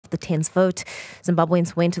the tense vote.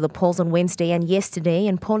 Zimbabweans went to the polls on Wednesday and yesterday,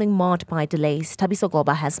 and polling marred by delays. Thabiso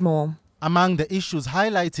Goba has more. Among the issues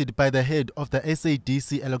highlighted by the head of the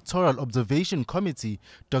SADC Electoral Observation Committee,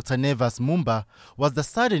 Dr. Nevas Mumba, was the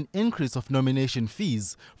sudden increase of nomination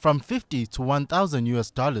fees from $50 to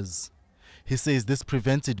 $1,000. He says this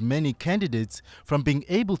prevented many candidates from being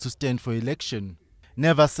able to stand for election.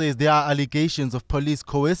 Nevas says there are allegations of police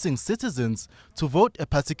coercing citizens to vote a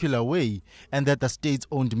particular way and that the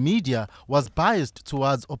state-owned media was biased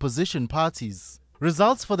towards opposition parties.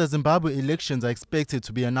 Results for the Zimbabwe elections are expected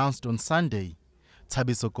to be announced on Sunday.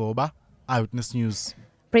 Thabiso Goba, Eyewitness News.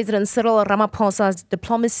 President Cyril Ramaphosa's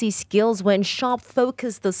diplomacy skills were in sharp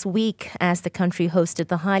focus this week as the country hosted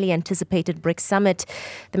the highly anticipated BRICS summit.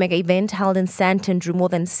 The mega event held in Sandton drew more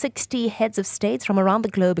than 60 heads of states from around the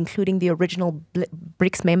globe, including the original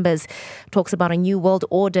BRICS members. Talks about a new world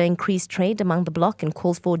order, increased trade among the bloc, and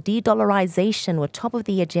calls for de-dollarization were top of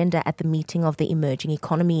the agenda at the meeting of the emerging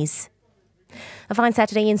economies. A fine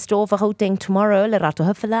Saturday in store for Gauteng tomorrow. Lerato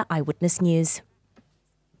Hofela, Eyewitness News.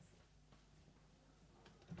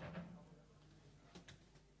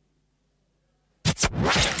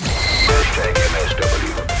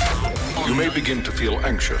 #MSW. You may begin to feel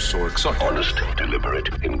anxious or excited. Honest, deliberate,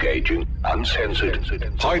 engaging, uncensored.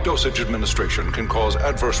 High-dosage administration can cause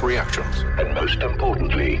adverse reactions. And most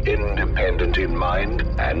importantly, independent in mind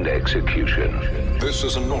and execution. This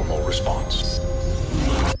is a normal response.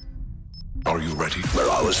 Are you ready?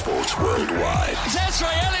 Marawa Sports Worldwide. Ezra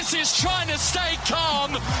Ellis is trying to stay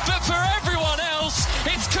calm, but for everyone else,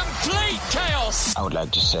 it's complete chaos. I would like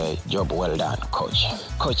to say, job well done, Coach.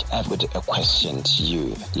 Coach, I've got a question to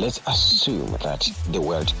you. Let's assume that the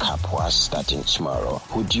World Cup was starting tomorrow.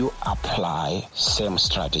 Would you apply same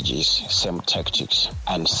strategies, same tactics,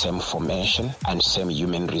 and same formation, and same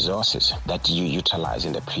human resources that you utilized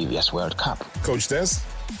in the previous World Cup? Coach Des?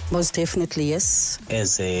 Most definitely, yes.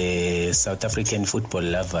 As a South African football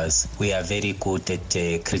lovers, we are very good at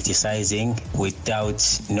criticizing without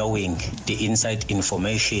knowing the inside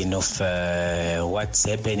information of what's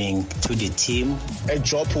happening to the team. A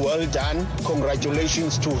job well done.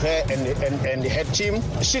 Congratulations to her and her team.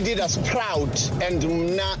 She did us proud,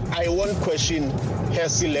 and now I won't question her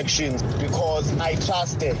selections because I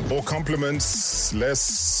trust her. More compliments,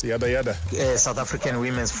 less yada yada. South African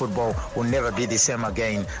women's football will never be the same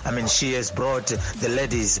again. I mean, she has brought the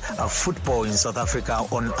ladies of football in South Africa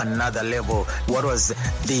on another level. What was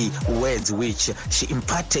the words which she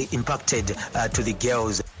impacted to the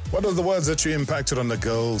girls? What are the words that you impacted on the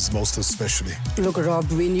girls most especially? Look, Rob,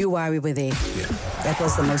 we knew why we were there. Yeah. That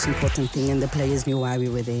was the most important thing, and the players knew why we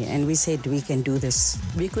were there. And we said, we can do this.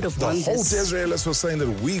 We could have won this. The whole Israelis were saying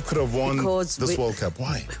that we could have won this World Cup.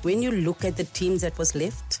 Why? When you look at the teams that was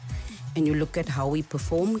left, and you look at how we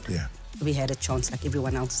performed, we had a chance like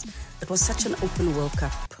everyone else. It was such an open World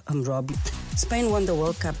Cup, Rob. Spain won the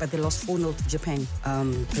World Cup, but they lost 4-0 to Japan.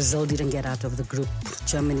 Brazil didn't get out of the group.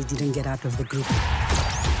 Germany didn't get out of the group.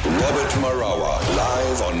 Robert Marawa,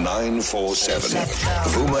 live on 947.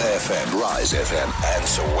 Vuma FM, Rise FM, and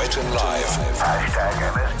Sowetan Live.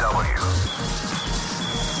 #MSW.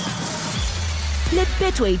 Let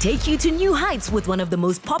Betway take you to new heights with one of the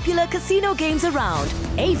most popular casino games around,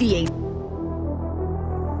 Aviate.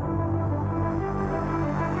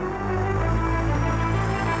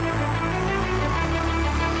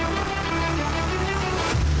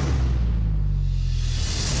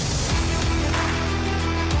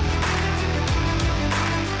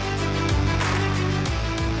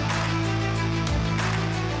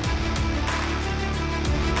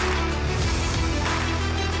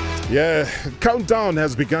 Yeah, countdown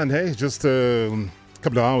has begun, hey? Just a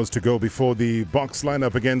couple of hours to go before the box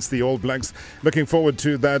lineup against the All Blacks. Looking forward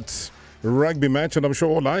to that rugby match, and I'm sure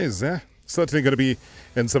all eyes, certainly going to be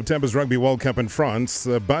in September's Rugby World Cup in France.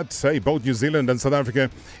 But, hey, both New Zealand and South Africa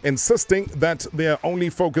insisting that they are only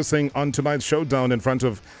focusing on tonight's showdown in front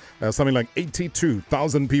of something like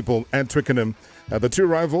 82,000 people at Twickenham. The two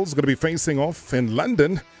rivals going to be facing off in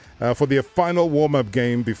London for their final warm-up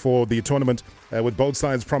game before the tournament, with both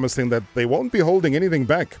sides promising that they won't be holding anything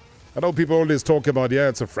back. I know people always talk about,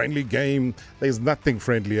 it's a friendly game. There's nothing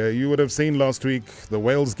friendlier. You would have seen last week, the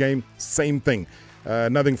Wales game, same thing.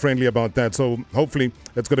 Nothing friendly about that. So hopefully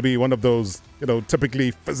it's going to be one of those,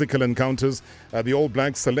 typically physical encounters. The All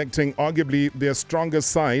Blacks selecting arguably their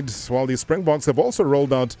strongest side, while the Springboks have also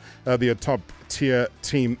rolled out their top-tier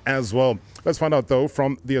team as well. Let's find out, though,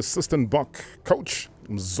 from the assistant Bok coach,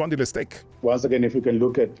 Mzwandile Steak. Once again, if you can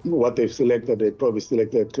look at what they've selected, they probably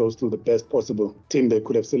selected close to the best possible team they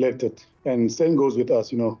could have selected. And same goes with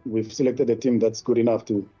us, we've selected a team that's good enough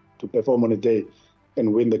to perform on a day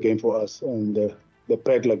and win the game for us. And the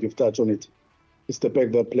pack, like you've touched on it, it's the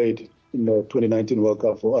pack that played in the 2019 World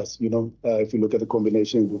Cup for us. If you look at the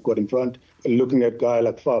combination we've got in front, looking at a guy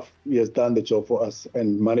like Faf, he has done the job for us,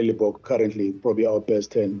 and Manilibok currently probably our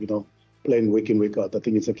best 10, playing week in, week out. I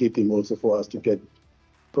think it's a key thing also for us to get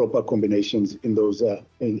proper combinations in those at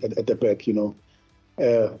the back.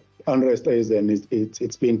 Andre stays there, and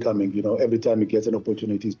it's been coming. Every time he gets an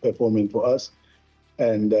opportunity, he's performing for us.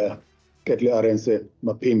 And Ketley Arendse,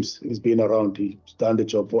 my Pims, he's been around. He's done the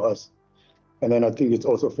job for us. And then I think it's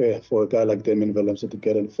also fair for a guy like Damien Willemse to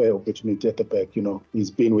get a fair opportunity at the back.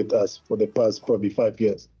 He's been with us for the past probably 5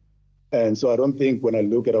 years. And so I don't think when I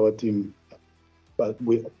look at our team, but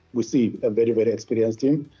we see a very, very experienced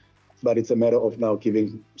team. But it's a matter of now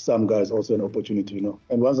giving some guys also an opportunity,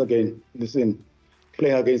 And once again, listen,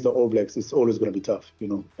 playing against the All Blacks is always going to be tough,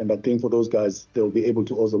 And I think for those guys, they'll be able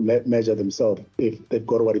to also measure themselves if they've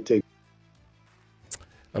got what it takes.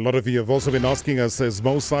 A lot of you have also been asking us, is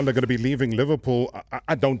Mo Salah going to be leaving Liverpool?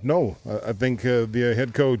 I don't know. I think the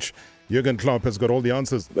head coach, Jurgen Klopp, has got all the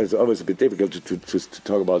answers. But it's always a bit difficult to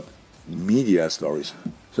talk about media stories.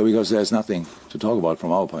 So because there's nothing to talk about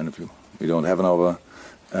from our point of view. We don't have another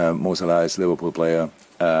Mo Salah is Liverpool player.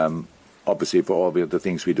 Obviously, for all the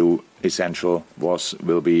things we do, essential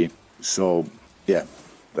will be. So, yeah,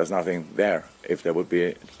 there's nothing there. If there would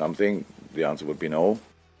be something, the answer would be no.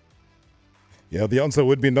 Yeah, the answer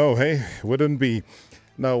would be no, hey? Wouldn't be.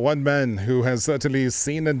 Now, one man who has certainly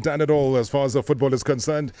seen and done it all as far as the football is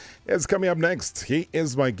concerned is coming up next. He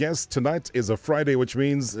is my guest. Tonight is a Friday, which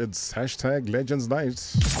means it's #Legends Night.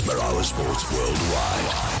 Marawa Sports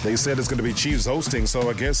Worldwide. They said it's going to be Chiefs hosting, so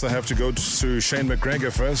I guess I have to go to Shane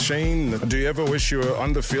McGregor first. Shane, do you ever wish you were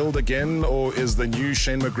on the field again, or is the new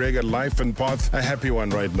Shane McGregor life and path a happy one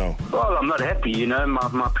right now? Well, I'm not happy.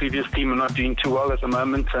 My previous team are not doing too well at the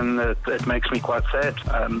moment, and it makes me quite sad.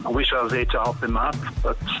 I wish I was there to help them out.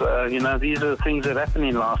 But, these are the things that happen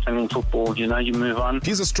in life and in football. You move on.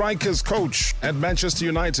 He's a strikers coach at Manchester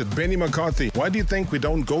United, Benny McCarthy. Why do you think we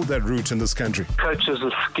don't go that route in this country? Coaches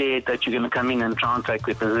are scared that you're going to come in and try and take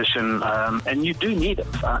their position, and you do need it.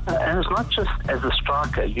 And it's not just as a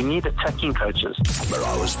striker. You need attacking coaches.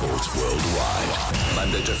 Marawa Sports Worldwide.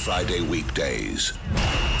 Monday to Friday weekdays.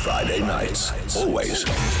 Friday nights. Always.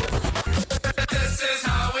 This is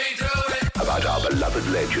how we do it. About our beloved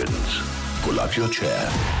legends. Pull up your chair.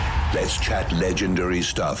 Let's chat legendary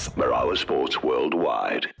stuff. Marawa Sports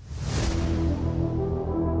Worldwide.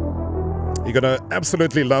 You're going to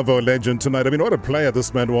absolutely love our legend tonight. I mean, what a player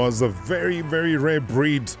this man was. A very, very rare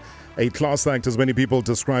breed. A class act, as many people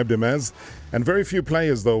described him as. And very few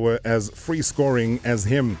players, though, were as free scoring as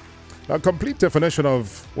him. A complete definition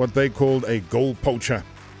of what they called a goal poacher.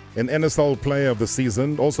 An NSL player of the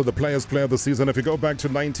season. Also the Players' Player of the season. If you go back to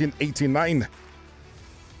 1989,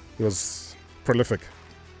 he was prolific.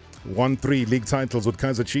 Won 3 league titles with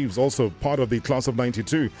Kaizer Chiefs, also part of the class of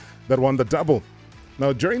 92 that won the double.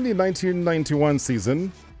 Now, during the 1991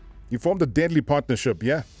 season, he formed a deadly partnership,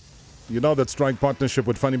 yeah? You know that strike partnership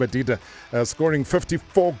with Fani Madida, scoring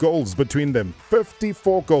 54 goals between them.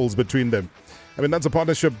 54 goals between them. I mean, that's a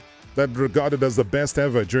partnership that regarded as the best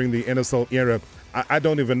ever during the NSL era. I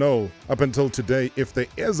don't even know, up until today, if there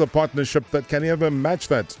is a partnership that can ever match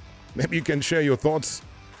that. Maybe you can share your thoughts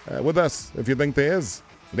with us. If you think there is,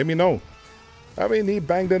 let me know. I mean, he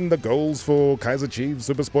banged in the goals for Kaizer Chiefs,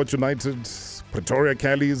 SuperSport United, Pretoria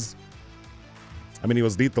Callies. I mean, he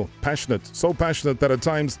was lethal, passionate, so passionate that at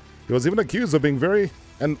times he was even accused of being very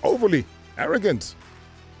and overly arrogant.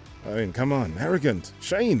 I mean, come on, arrogant.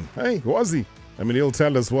 Shane, hey, was he? I mean, he'll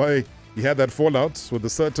tell us why he had that fallout with a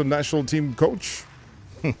certain national team coach.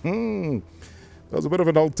 There was a bit of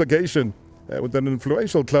an altercation with an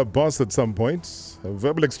influential club boss at some point.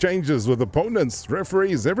 Verbal exchanges with opponents,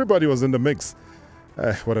 referees, everybody was in the mix.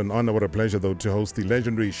 What an honor, what a pleasure, though, to host the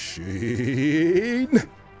legendary Shane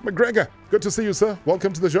McGregor. Good to see you, sir.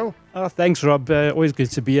 Welcome to the show. Thanks, Rob. Always good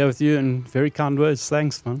to be here with you, and very kind words.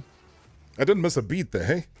 Thanks, man. I didn't miss a beat there,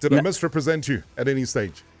 hey? Did I misrepresent you at any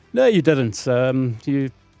stage? No, you didn't.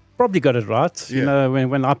 You probably got it right. Yeah. You know,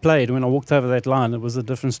 when I played, when I walked over that line, it was a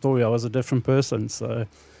different story. I was a different person. So,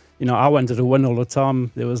 I wanted to win all the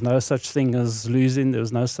time. There was no such thing as losing. There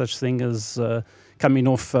was no such thing as coming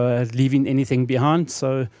off, leaving anything behind.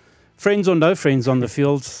 So, friends or no friends on the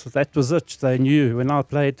field, that was it. They knew when I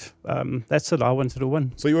played, that's it. I wanted to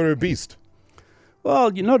win. So you were a beast?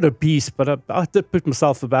 Well, you're not a beast, but I did put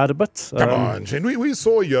myself about a bit. Come on, Shane. We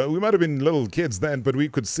saw you. We might have been little kids then, but we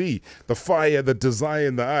could see the fire, the desire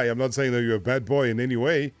in the eye. I'm not saying that you're a bad boy in any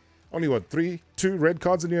way. Only what, two red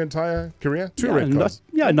cards in your entire career? Two red cards.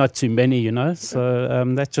 Not too many, you know. So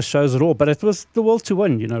that just shows it all. But it was the will to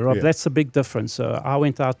win, you know, Rob. Yeah. That's a big difference. So I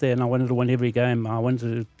went out there and I wanted to win every game. I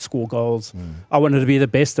wanted to score goals. I wanted to be the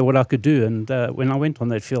best at what I could do. And when I went on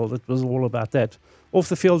that field, it was all about that. Off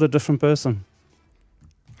the field, a different person.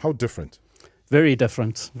 How different? Very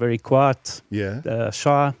different. Very quiet. Yeah.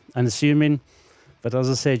 Shy, unassuming. But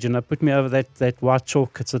as I said, you know, put me over that white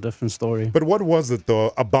chalk, it's a different story. But what was it,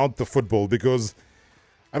 though, about the football? Because,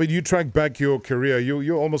 I mean, you track back your career.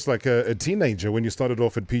 You're almost like a teenager when you started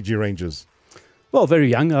off at PG Rangers. Well,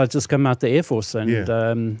 very young. I just come out the Air Force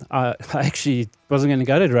and I actually wasn't going to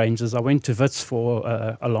go to the Rangers. I went to Wits for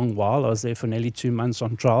a long while. I was there for nearly 2 months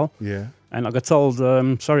on trial. Yeah. And I got told,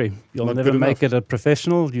 sorry, you'll Not never good make enough. it a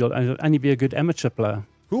professional. You'll only be a good amateur player.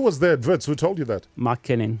 Who was there at Wits? Who told you that? Mike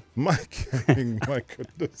Kenning. Mike Kenning, my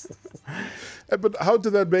goodness. But how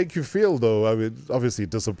did that make you feel, though? I mean, obviously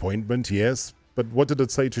disappointment, yes. But what did it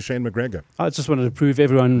say to Shane McGregor? I just wanted to prove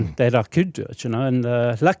everyone that I could do it, you know. And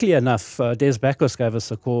luckily enough, Des Backus gave us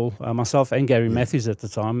a call, myself and Gary Matthews at the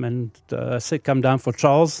time, and said, come down for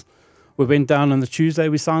trials. We went down on the Tuesday,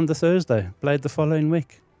 we signed the Thursday, played the following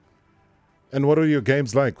week. And what were your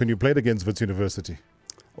games like when you played against Wits University?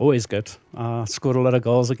 Always good. Scored a lot of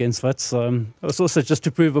goals against Wits. It was also just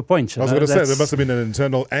to prove a point. I was going to say, there must have been an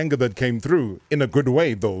internal anger that came through in a good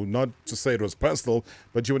way, though. Not to say it was personal,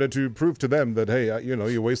 but you wanted to prove to them that, hey, you know,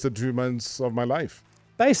 you wasted 2 months of my life.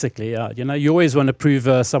 Basically, you know, you always want to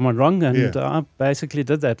prove someone wrong, and I basically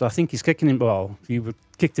did that. I think he's kicking him, well, he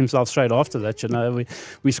kicked himself straight after that, you know.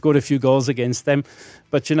 We scored a few goals against them.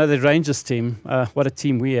 But, you know, the Rangers team, what a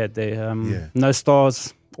team we had there. No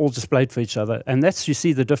stars, all just played for each other. And that's, you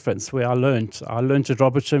see the difference, where I learned at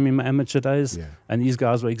Robertson in my amateur days, and these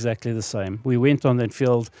guys were exactly the same. We went on that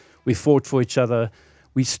field, we fought for each other,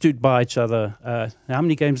 we stood by each other. How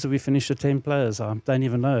many games did we finish with 10 players? I don't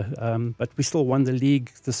even know. But we still won the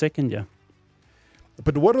league the second year.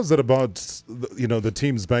 But what was it about, you know, the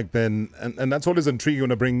teams back then? And that's always intriguing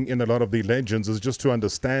when I bring in a lot of the legends, is just to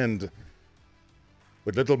understand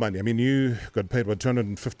with little money. I mean, you got paid, what,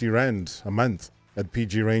 250 Rand a month at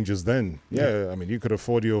PG Rangers then. Yeah, I mean, you could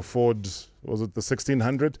afford your Ford, was it the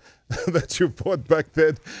 1600 that you bought back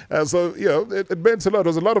then? So, you know, it meant a lot. It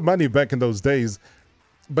was a lot of money back in those days.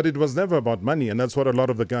 But it was never about money, and that's what a lot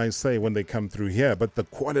of the guys say when they come through here. But the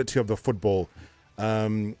quality of the football,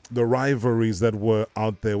 the rivalries that were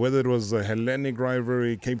out there, whether it was a Hellenic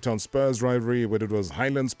rivalry, Cape Town Spurs rivalry, whether it was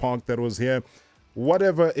Highlands Park that was here,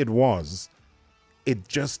 whatever it was, it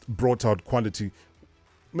just brought out quality.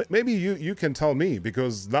 Maybe you can tell me,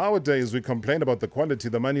 because nowadays we complain about the quality,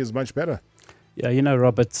 the money is much better. Yeah, you know,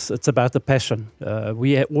 Rob, it's about the passion.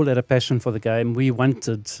 We all had a passion for the game. We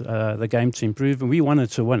wanted the game to improve, and we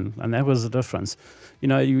wanted to win, and that was the difference. You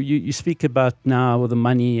know, you speak about now with the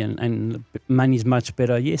money, and money's much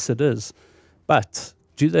better. Yes, it is. But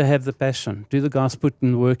do they have the passion? Do the guys put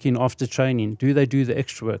in work in after training? Do they do the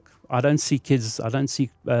extra work? I don't see kids, I don't see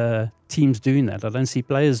teams doing that. I don't see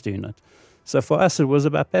players doing it. So for us, it was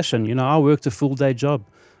about passion. You know, I worked a full-day job.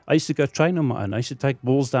 I used to go train on my own. I used to take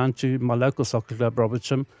balls down to my local soccer club,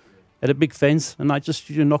 Robertson, at a big fence, and I just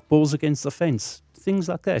knock balls against the fence. Things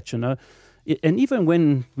like that, you know. And even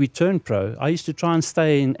when we turned pro, I used to try and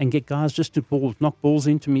stay and get guys just to knock balls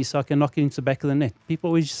into me so I can knock it into the back of the net. People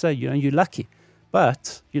always say, you know, you're lucky.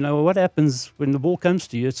 But, you know, what happens when the ball comes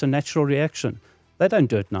to you, it's a natural reaction. They don't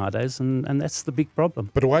do it nowadays, and that's the big problem.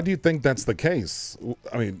 But why do you think that's the case?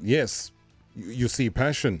 I mean, yes, you see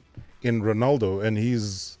passion in Ronaldo, and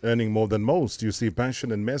he's earning more than most. You see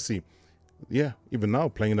passion in Messi. Yeah, even now,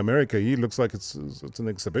 playing in America, he looks like it's an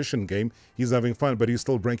exhibition game. He's having fun, but he's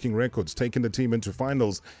still breaking records, taking the team into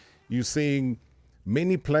finals. You're seeing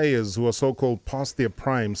many players who are so-called past their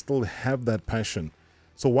prime still have that passion.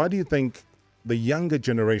 So why do you think the younger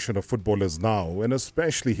generation of footballers now, and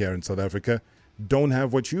especially here in South Africa, don't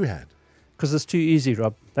have what you had? Because it's too easy,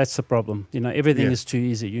 Rob. That's the problem. You know, everything is too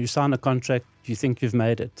easy. You sign a contract, you think you've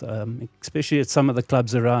made it, especially at some of the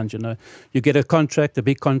clubs around, you know. You get a contract, a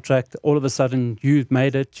big contract, all of a sudden you've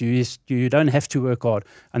made it, you don't have to work hard.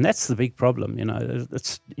 And that's the big problem, you know.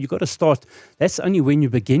 You got to start, that's only when you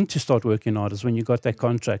begin to start working hard, is when you got that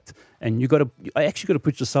contract. And you actually got to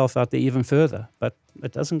put yourself out there even further, but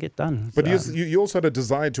it doesn't get done. But you also had a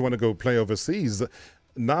desire to want to go play overseas.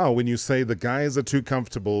 Now, when you say the guys are too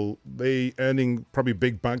comfortable, they earning probably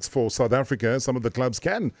big bucks for South Africa. Some of the clubs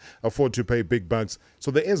can afford to pay big bucks.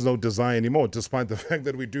 So there is no desire anymore, despite the fact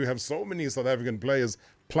that we do have so many South African players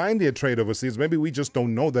plying their trade overseas. Maybe we just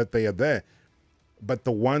don't know that they are there. But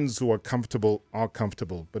the ones who are comfortable,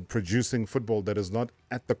 but producing football that is not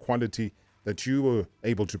at the quality that you were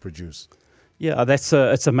able to produce? Yeah, it's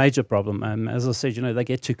a major problem. As I said, they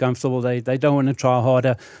get too comfortable. They don't want to try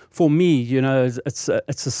harder. For me, it's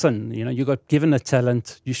a sin. You got given a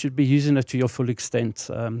talent. You should be using it to your full extent.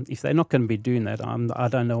 If they're not going to be doing that, I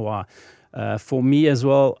don't know why. For me as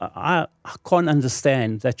well, I can't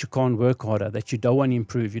understand that you can't work harder, that you don't want to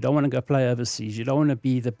improve. You don't want to go play overseas. You don't want to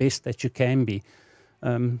be the best that you can be.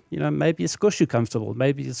 Maybe it's because you're comfortable.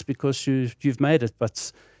 Maybe it's because you've made it.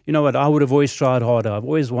 But you know what? I would have always tried harder. I've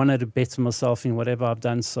always wanted to better myself in whatever I've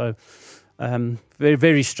done. So very,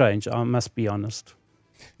 very strange, I must be honest.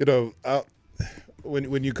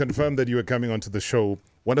 When you confirmed that you were coming onto the show,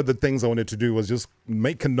 one of the things I wanted to do was just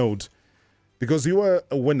make a note, because you were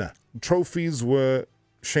a winner. Trophies were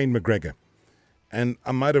Shane McGregor. And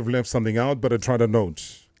I might have left something out, but I tried a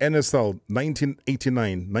note. NSL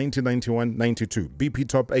 1989, 1991, 92. BP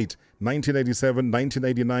Top 8, 1987,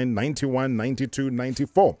 1989, 91, 92,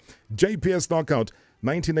 94. JPS Knockout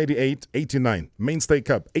 1988, 89. Mainstay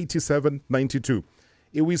Cup 87, 92.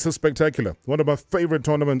 Iwisa Spectacular, one of my favorite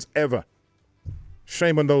tournaments ever.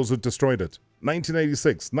 Shame on those who destroyed it.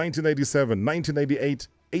 1986, 1987, 1988,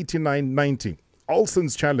 89, 90.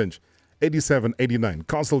 Olsen's Challenge 87, 89.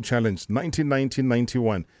 Castle Challenge 1990,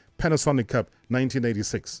 91. Panasonic Cup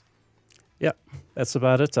 1986. Yeah, that's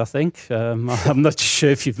about it, I think. I'm not sure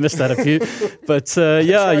if you've missed out a few, but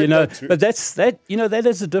but that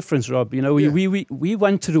is the difference, Rob. We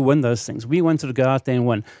wanted to win those things. We wanted to go out there and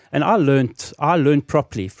win. And I learned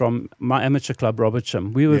properly from my amateur club, Robert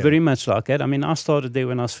Chim. We were very much like that. I mean, I started there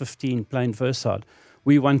when I was 15 playing first side.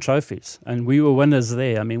 We won trophies and we were winners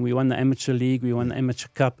there. I mean, we won the amateur league, we won the amateur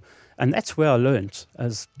cup, and that's where I learned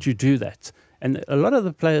as to do that. And a lot of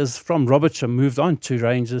the players from Robertshire moved on to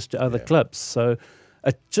Rangers, to other clubs. So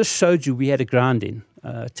it just showed you we had a grounding.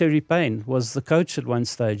 Terry Payne was the coach at one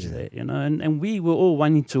stage there, and we were all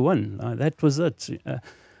wanting to win. That was it.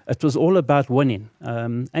 It was all about winning.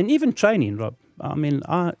 And even training, Rob. I mean,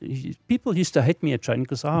 people used to hate me at training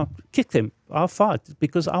because I kick them. I fight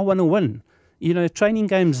because I want to win. Training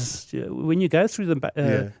games, when you go through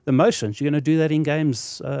the motions, you're going to do that in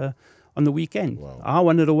games on the weekend. Wow. I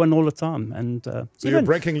wanted to win all the time. And so you're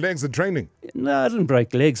breaking legs at training? No, I didn't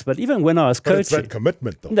break legs, but even when I was coaching... But it's that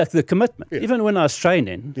commitment, though. The commitment. Yeah. Even when I was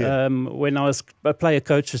training, when I was a player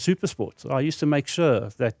coach at Supersport, I used to make sure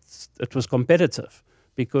that it was competitive,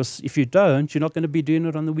 because if you don't, you're not going to be doing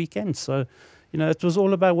it on the weekend. So, it was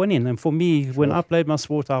all about winning. And for me, when I played my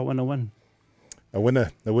sport, I want to win. A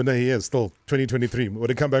winner he is, still 2023. When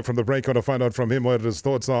we come back from the break, I want to find out from him what his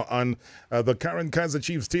thoughts are on the current Kaizer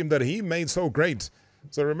Chiefs team that he made so great.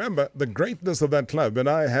 So remember, the greatness of that club, and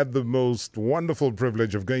I had the most wonderful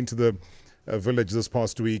privilege of going to the village this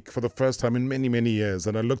past week for the first time in many, many years,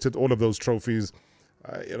 and I looked at all of those trophies.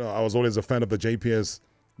 I was always a fan of the JPS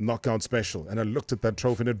Knockout Special, and I looked at that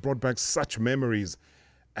trophy, and it brought back such memories.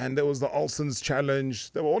 And there was the Olsen's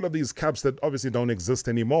Challenge. There were all of these cups that obviously don't exist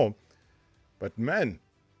anymore. But man,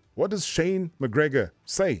 what does Shane McGregor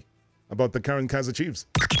say about the current Kaizer Chiefs?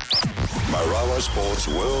 Marawa Sports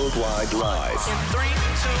Worldwide Live. In 3,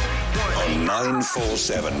 2, 1. On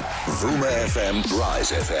 947, Vuma FM,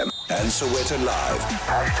 Rise FM, and Soweto Live.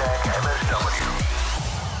 #MSW.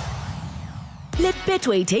 Let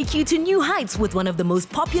Betway take you to new heights with one of the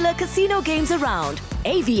most popular casino games around,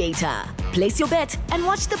 Aviator. Place your bet and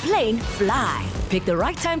watch the plane fly. Pick the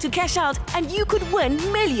right time to cash out and you could win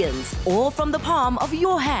millions, all from the palm of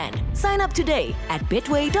your hand. Sign up today at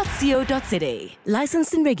betway.co.za.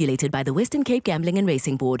 Licensed and regulated by the Western Cape Gambling and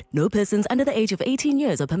Racing Board. No persons under the age of 18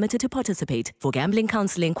 years are permitted to participate. For gambling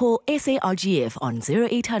counseling, call SARGF on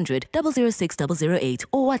 0800 006 008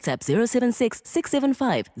 or WhatsApp 076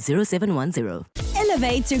 675 0710.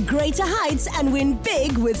 Elevate to greater heights and win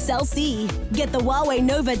big with Cell C. Get the Huawei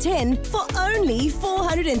Nova 10 for only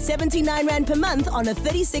 479 Rand per month on a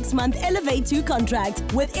 36-month Elevate 2 contract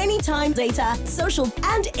with anytime data, social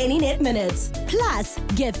and any net minutes. Plus,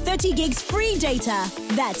 get 30 gigs free data.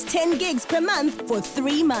 That's 10 gigs per month for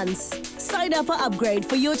 3 months. Sign up or upgrade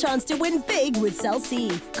for your chance to win big with Cell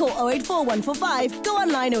C. Call 084145, go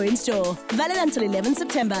online or in store. Valid until 11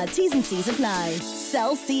 September. T's and C's apply.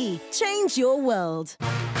 Cell C. Change your world.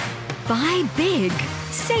 Buy big.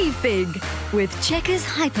 Save big. With Checkers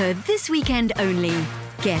Hyper this weekend only.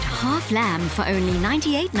 Get half lamb for only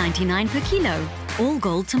 98.99 per kilo. All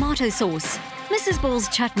gold tomato sauce. Mrs. Ball's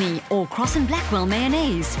chutney or Cross and Blackwell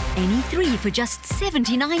mayonnaise. Any 3 for just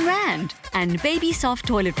 79 Rand. And baby soft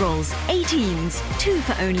toilet rolls, 18s, 2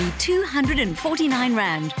 for only 249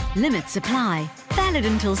 Rand. Limit supply. Valid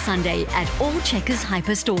until Sunday at all Checkers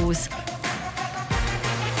Hyper stores.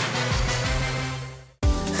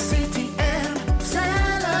 CTM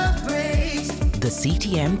celebrate.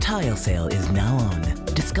 CTM tile sale is now on.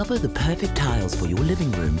 Discover the perfect tiles for your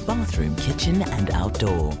living room, bathroom, kitchen and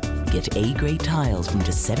outdoor. Get A-grade tiles from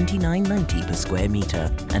just $79.90 per square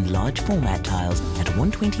metre and large format tiles at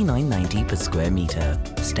 $129.90 per square metre.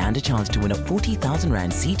 Stand a chance to win a 40,000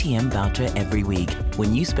 Rand CTM voucher every week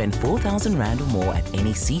when you spend 4,000 Rand or more at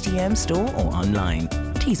any CTM store or online.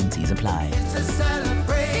 T's and C's apply. It's a celebration.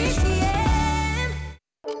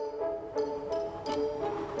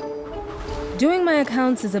 Doing my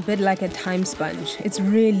accounts is a bit like a time sponge. It's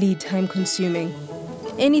really time consuming.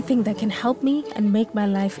 Anything that can help me and make my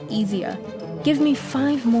life easier. Give me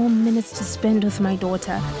 5 more minutes to spend with my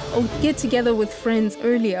daughter or get together with friends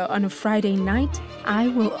earlier on a Friday night. I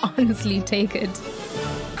will honestly take it.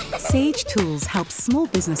 Sage Tools helps small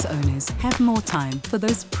business owners have more time for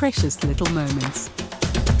those precious little moments.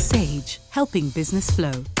 Sage, helping business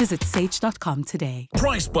flow. Visit sage.com today.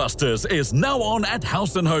 Price Busters is now on at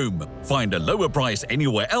House & Home. Find a lower price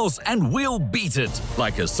anywhere else and we'll beat it.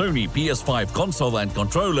 Like a Sony PS5 console and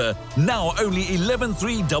controller, now only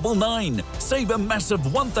 11,399. Save a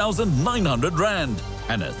massive 1,900 Rand.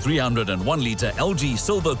 And a 301-litre LG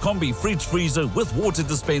Silver Combi fridge freezer with water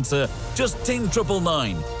dispenser, just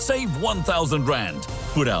 10,999. Save 1,000 Rand.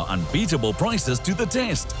 Put our unbeatable prices to the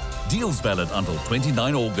test. Deals valid until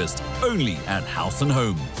 29 August. Only at House &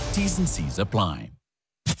 Home. T's and C's apply.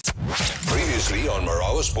 Previously on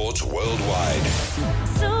Marawa Sports Worldwide.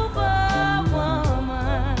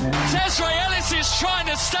 Desiree Ellis is trying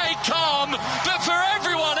to stay calm, but for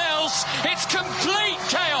everyone else, it's complete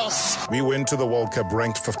chaos. We went to the World Cup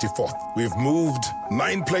ranked 54th. We've moved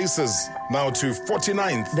 9 places now to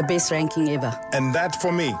 49th. The best ranking ever. And that,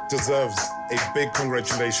 for me, deserves a big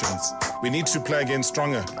congratulations. We need to play against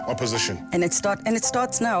stronger opposition. And it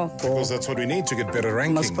starts now. Because that's what we need to get better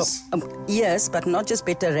rankings. Yes, but not just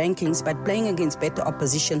better rankings, but playing against better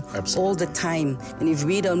opposition all the time. And if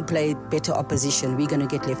we don't play better opposition, we're going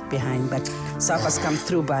to get left behind. But South has come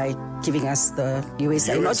through by giving us the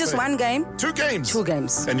USA. Not just one game. 2 games. 2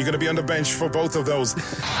 games. And you're going to be on the bench for both of those.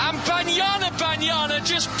 And Banyana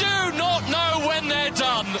just do not know when they're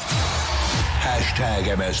done. Hashtag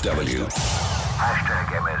MSW. Hashtag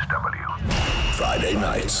MSW. Friday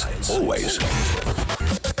nights, always.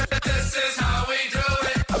 This is how we do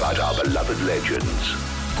it. About our beloved legends.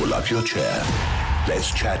 Pull up your chair.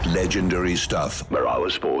 Let's chat legendary stuff.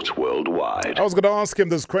 Marawa Sports Worldwide. I was going to ask him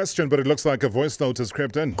this question, but it looks like a voice note has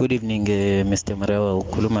crept in. Good evening, Mr. Marawa.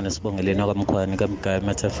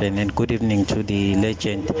 And good evening to the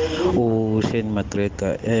legend, Shane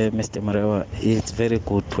McGregor. Mr. Marawa, it's very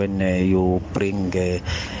good when you bring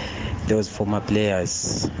those former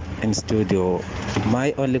players in studio.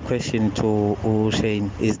 My only question to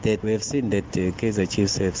Shane is that we have seen that Kaizer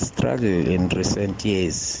Chiefs have struggled in recent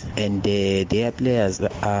years, and their players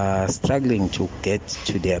are struggling to get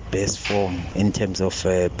to their best form in terms of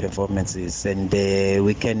performances. And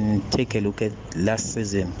we can take a look at last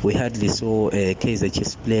season. We hardly saw a Kaizer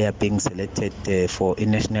Chiefs player being selected for a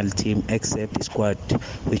national team except the squad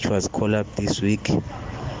which was called up this week.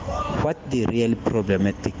 What the real problem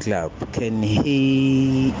at the club? Can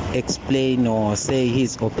he explain or say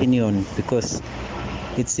his opinion? Because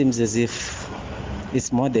it seems as if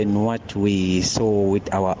it's more than what we saw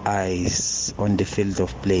with our eyes on the field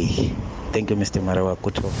of play. Thank you, Mr. Marawa.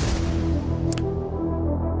 Good talk.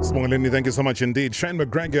 Smolini, thank you so much indeed. Shane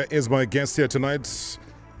McGregor is my guest here tonight.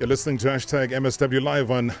 You're listening to Hashtag MSW Live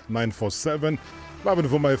on 947. Live on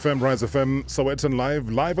Vuma FM, Rise FM, Sowetan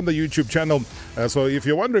live on the YouTube channel. So if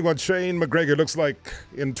you're wondering what Shane McGregor looks like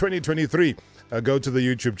in 2023, go to the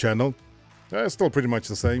YouTube channel. Still pretty much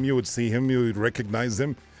the same. You would see him, you would recognize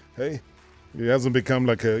him. Hey, he hasn't become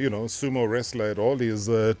like a sumo wrestler at all. He's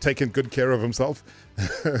taken good care of himself.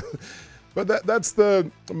 But that's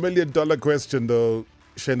the $1 million question, though,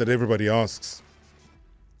 Shane, that everybody asks.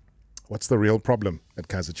 What's the real problem at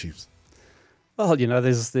Kaizer Chiefs? Well,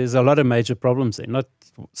 there's a lot of major problems there, not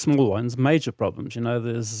small ones, major problems.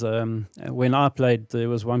 There's when I played, there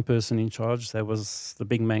was one person in charge. That was the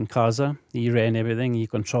big man, Kaizer. He ran everything. He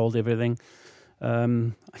controlled everything.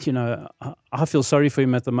 I feel sorry for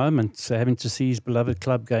him at the moment, having to see his beloved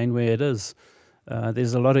club going where it is.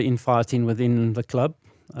 There's a lot of infighting within the club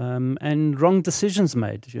and wrong decisions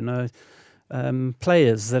made,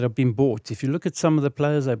 players that have been bought. If you look at some of the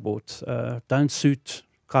players they bought, don't suit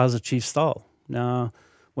Kaizer Chiefs style. Now,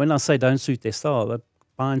 when I say don't suit their style, they're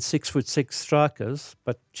buying 6'6" strikers,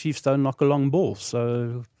 but Chiefs don't knock a long ball.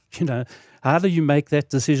 So, how do you make that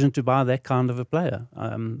decision to buy that kind of a player?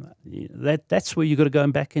 That's where you got to go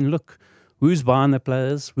back and look. Who's buying the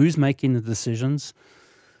players? Who's making the decisions?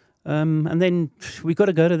 And then we got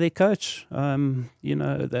to go to their coach. Last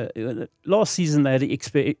season they had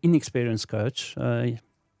an inexperienced coach,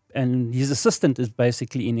 and his assistant is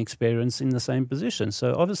basically inexperienced in the same position.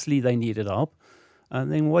 So obviously they needed help.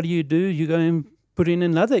 And then what do? You go and put in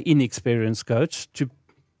another inexperienced coach to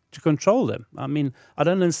control them. I mean, I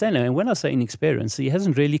don't understand it. And when I say inexperienced, he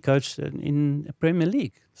hasn't really coached in a Premier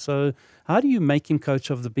League. So how do you make him coach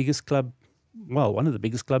of the biggest club? Well, one of the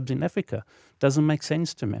biggest clubs in Africa. Doesn't make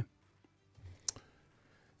sense to me.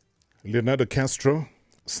 Leonardo Castro,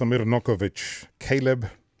 Samir Nokovic, Caleb.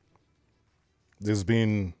 There's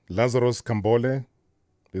been Lazarus Kambole.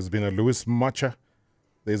 There's been a Luis Macha.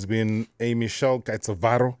 There's been a Michel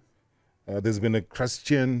Kaitsavaro. There's been a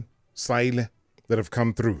Christian Saile that have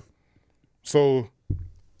come through. So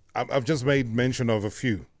I've just made mention of a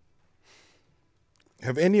few.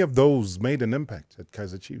 Have any of those made an impact at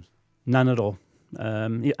Kaizer Chiefs? None at all.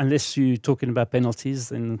 Unless you're talking about penalties,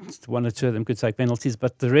 then one or two of them could take penalties,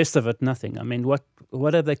 but the rest of it, nothing. I mean,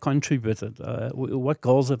 what have they contributed? What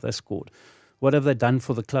goals have they scored? What have they done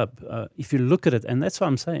for the club? If you look at it, and that's what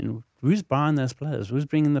I'm saying, who's buying those players? Who's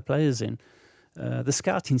bringing the players in? The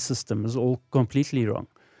scouting system is all completely wrong.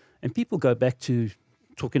 And people go back to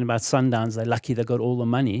talking about Sundowns, they're lucky they got all the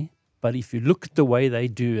money, but if you look at the way they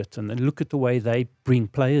do it and then look at the way they bring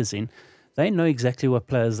players in, they know exactly what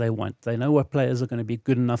players they want. They know what players are going to be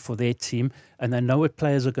good enough for their team, and they know what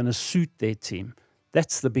players are going to suit their team.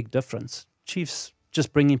 That's the big difference. Chiefs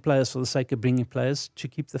just bringing players for the sake of bringing players to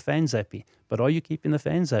keep the fans happy. But are you keeping the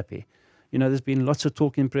fans happy? You know, there's been lots of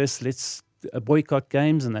talk in press, let's boycott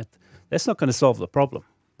games and that. That's not going to solve the problem.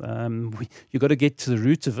 You've got to get to the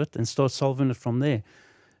root of it and start solving it from there.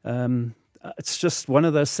 It's just one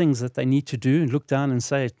of those things that they need to do, and look down and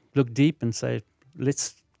say, look deep and say,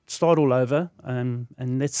 let's start all over, and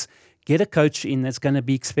let's get a coach in that's going to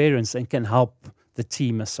be experienced and can help the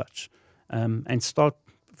team as such, and start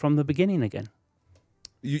from the beginning again.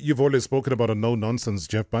 You've always spoken about a no-nonsense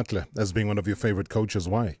Jeff Butler as being one of your favorite coaches.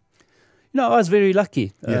 Why? You know, I was very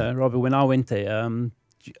lucky, Robert, when I went there.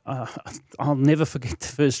 I'll never forget the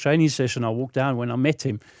first training session I walked down when I met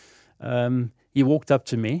him. He walked up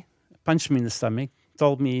to me, punched me in the stomach,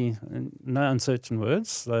 told me in no uncertain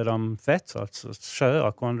words that I'm fat. It's sure,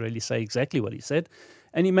 I can't really say exactly what he said.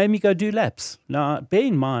 And he made me go do laps. Now, bear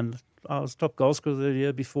in mind, I was top goal scorer the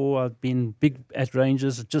year before. I'd been big at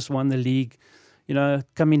Rangers, just won the league. You know,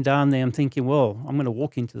 coming down there, I'm thinking, well, I'm going to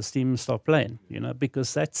walk into the team and start playing, you know,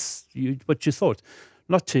 because that's what you thought.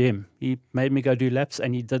 Not to him. He made me go do laps,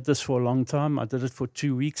 and he did this for a long time. I did it for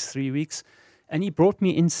 2 weeks, 3 weeks, and he brought me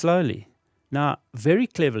in slowly. Now, very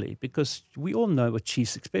cleverly, because we all know what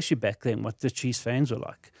Chiefs, especially back then, what the Chiefs fans were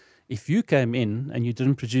like. If you came in and you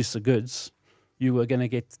didn't produce the goods, you were going to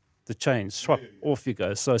get the change. Swap, off you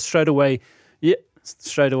go. So straight away, he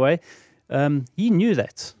knew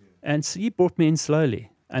that. And so he brought me in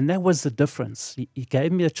slowly. And that was the difference. He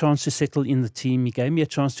gave me a chance to settle in the team. He gave me a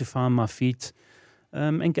chance to find my feet,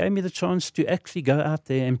 and gave me the chance to actually go out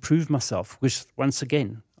there and prove myself, which, once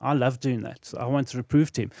again, I love doing that. I wanted to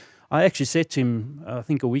prove to him. I actually said to him, I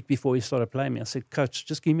think a week before he started playing me, I said, Coach,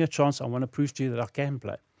 just give me a chance. I want to prove to you that I can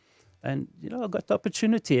play. And, you know, I got the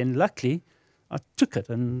opportunity, and luckily I took it,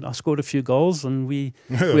 and I scored a few goals, and we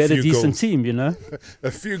had a decent team, you know.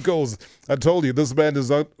 A few goals. I told you, this man is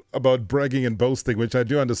not about bragging and boasting, which I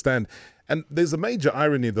do understand. And there's a major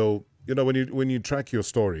irony, though, you know, when you track your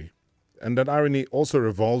story, and that irony also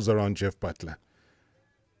revolves around Jeff Butler.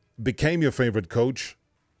 Became your favorite coach,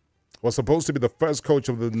 was supposed to be the first coach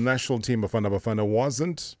of the national team of Bafana Bafana,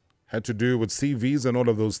 wasn't, had to do with CVs and all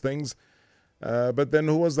of those things. But then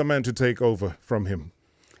who was the man to take over from him?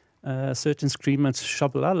 Certain Screamer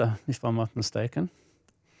Shabalala, if I'm not mistaken.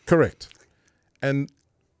 Correct. And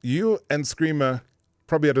you and Screamer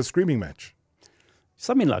probably had a screaming match.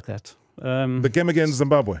 Something like that. The game against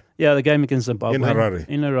Zimbabwe? Yeah, the game against Zimbabwe. In Harare.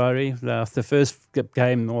 In Harare. The first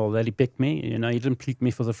game, that he picked me. You know, he didn't pick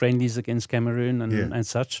me for the friendlies against Cameroon and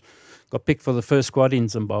such. Got picked for the first squad in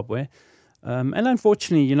Zimbabwe. And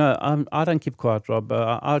unfortunately, you know, I don't keep quiet, Rob.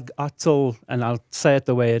 I tell, and I'll say it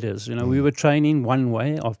the way it is. You know, we were training one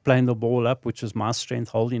way of playing the ball up, which is my strength,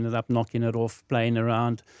 holding it up, knocking it off, playing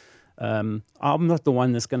around. I'm not the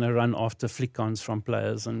one that's going to run after flick-ons from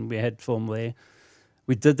players, and we had film there.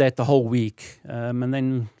 We did that the whole week. And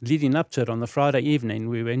then leading up to it, on the Friday evening,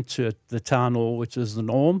 we went to the town hall, which is the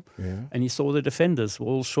norm, and you saw the defenders,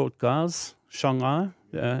 all short guys. Shanghai,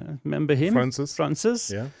 remember him?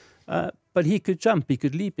 Francis. Yeah. But he could jump, he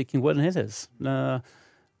could leap, he can win headers.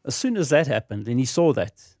 As soon as that happened, and he saw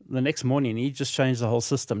that, the next morning he just changed the whole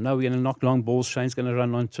system. No, we're going to knock long balls, Shane's going to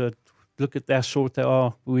run onto it. Look at how short they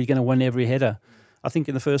are, we're going to win every header. I think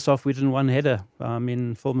in the first half we didn't one header. I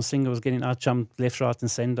mean, Fulmer Singer was getting out-jumped left, right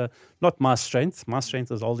and centre. Not my strength. My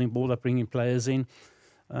strength was holding ball up, bringing players in.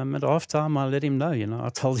 At half-time, I let him know, I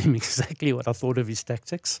told him exactly what I thought of his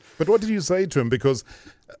tactics. But what did you say to him? Because,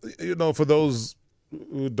 for those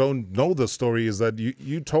who don't know the story, is that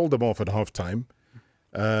you told them off at half-time.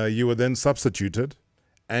 You were then substituted,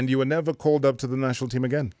 and you were never called up to the national team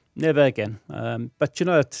again. Never again. But,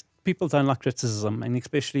 people don't like criticism, and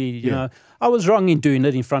especially, I was wrong in doing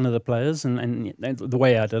it in front of the players and the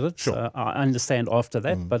way I did it. Sure. I understand after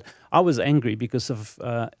that, but I was angry because of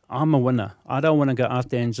I'm a winner. I don't want to go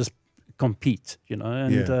out there and just compete,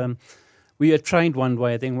 And we had trained one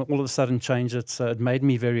way, then all of a sudden changed it, so it made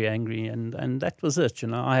me very angry, and that was it.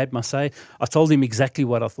 I had my say. I told him exactly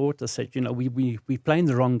what I thought. I said, we playing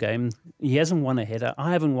the wrong game. He hasn't won a header.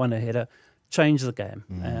 I haven't won a header. Change the game.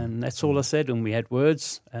 And that's all I said. And we had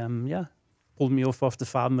words. Pulled me off after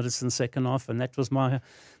 5 minutes in the second half, and that was my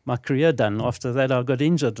career done. After that, I got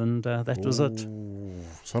injured, and that was it.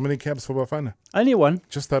 So how many caps for Bafana? Only one.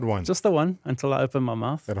 Just that one? Just the one, until I opened my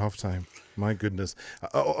mouth. At half-time. My goodness.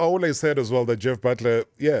 I always said as well that Jeff Butler,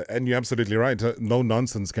 and you're absolutely right,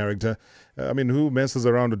 no-nonsense character. Who messes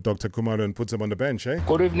around with Dr. Kumalo and puts him on the bench, eh?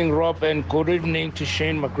 Good evening, Rob, and good evening to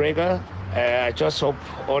Shane McGregor. I just hope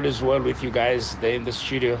all is well with you guys there in the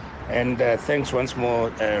studio. And thanks once more,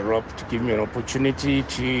 Rob, to give me an opportunity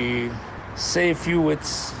to say a few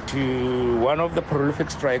words to one of the prolific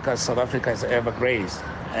strikers South Africa has ever graced.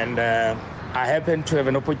 And I happened to have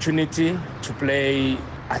an opportunity to play,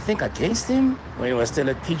 I think, against him when he was still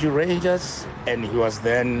at PG Rangers, and he was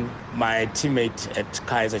then my teammate at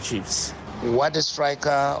Kaizer Chiefs. What a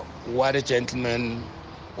striker, what a gentleman,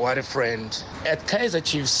 what a friend. At Kaizer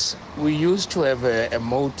Chiefs, we used to have a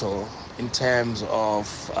motto in terms of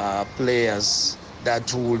players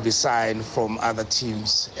that will be signed from other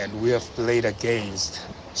teams and we have played against.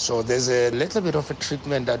 So there's a little bit of a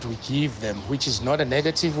treatment that we give them, which is not a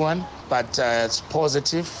negative one, but it's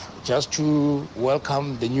positive, just to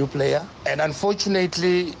welcome the new player. And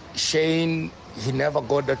unfortunately, Shane, he never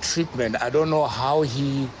got the treatment. I don't know how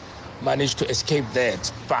he managed to escape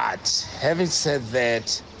that. But having said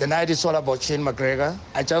that, the night is all about Shane McGregor.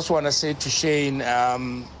 I just want to say to Shane,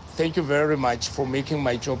 thank you very much for making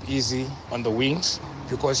my job easy on the wings,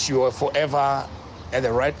 because you are forever at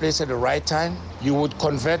the right place at the right time. You would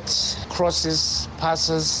convert crosses,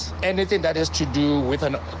 passes, anything that has to do with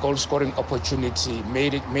a goal-scoring opportunity,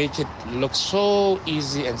 make it look so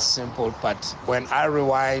easy and simple. But when I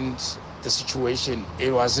rewind the situation,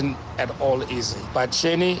 it wasn't at all easy. But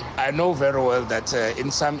Shani, I know very well that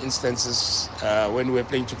in some instances, when we were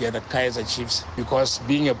playing together at Kaizer Chiefs, because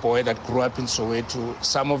being a boy that grew up in Soweto,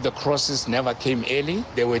 some of the crosses never came early.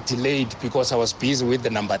 They were delayed because I was busy with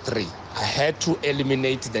the number 3. I had to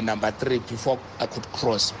eliminate the number 3 before I could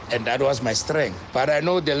cross, and that was my strength. But I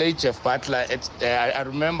know the late Jeff Butler, I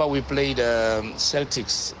remember we played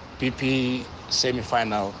Celtics, BP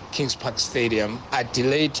semi-final, Kings Park Stadium. I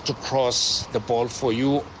delayed to cross the ball for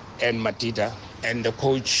you and Madida, and the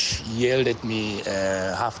coach yelled at me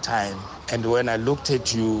half-time. And when I looked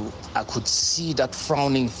at you, I could see that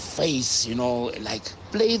frowning face, like,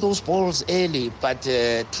 play those balls early. But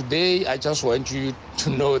today, I just want you to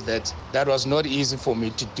know that that was not easy for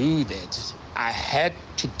me to do that. I had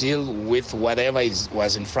to deal with whatever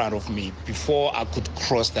was in front of me before I could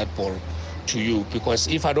cross that ball to you, because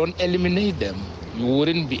if I don't eliminate them, you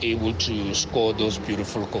wouldn't be able to score those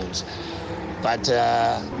beautiful goals. But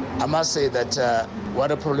I must say that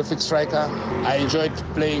what a prolific striker. I enjoyed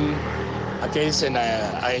playing against, and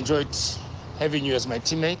I enjoyed having you as my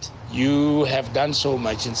teammate. You have done so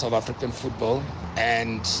much in South African football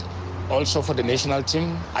and also for the national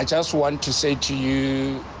team. I just want to say to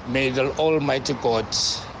you, may the Almighty God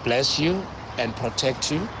bless you and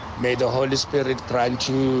protect you. May the Holy Spirit grant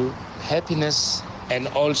you happiness. And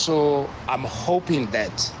also, I'm hoping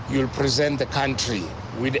that you'll present the country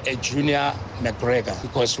with a junior McGregor,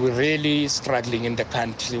 because we're really struggling in the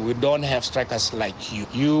country. We don't have strikers like you.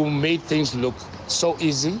 You made things look so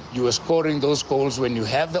easy. You were scoring those goals when you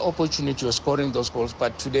have the opportunity. You were scoring those goals.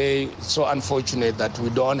 But today, it's so unfortunate that we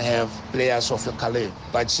don't have players of your caliber.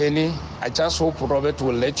 But Shani, I just hope Robert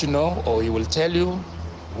will let you know, or he will tell you,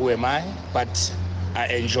 who am I? But I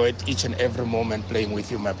enjoyed each and every moment playing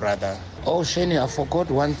with you, my brother. Oh, Shani, I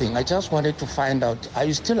forgot one thing. I just wanted to find out, are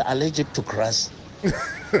you still allergic to grass?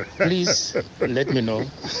 Please let me know.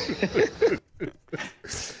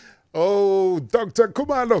 Oh, Dr.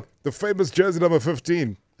 Kumalo, the famous jersey number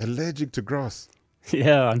 15, allergic to grass.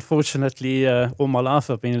 Yeah, unfortunately, all my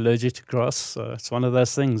life I've been allergic to grass. So it's one of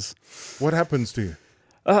those things. What happens to you?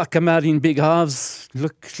 Come out in big halves,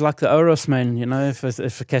 look like the Oros man, if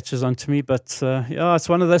it catches on to me. But it's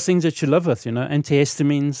one of those things that you live with,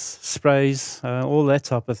 antihistamines, sprays, all that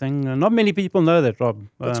type of thing. Not many people know that, Rob.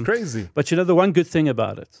 That's crazy. But the one good thing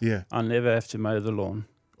about it, I never have to mow the lawn.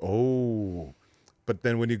 Oh, but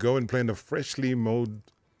then when you go and play in a freshly mowed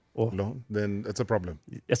lawn, then it's a problem.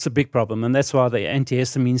 It's a big problem, and that's why the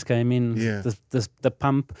antihistamines came in, the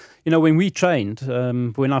pump. When we trained,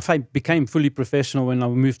 when I became fully professional, when I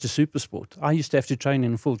moved to Supersport, I used to have to train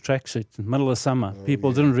in a full tracksuit in the middle of summer.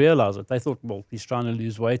 People didn't realize it. They thought, well, he's trying to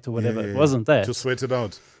lose weight or whatever. It wasn't that. To sweat it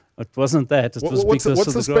out. It wasn't that. It was because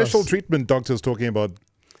what's of the grass. special treatment doctor's talking about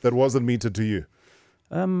that wasn't meted to you?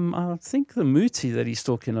 I think the Muti that he's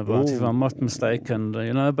talking about, if I'm not mistaken,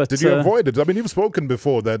 but... Did you avoid it? I mean, you've spoken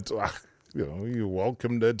before that, you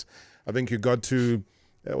welcomed it. I think you got to,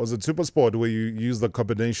 was it Supersport, where you used the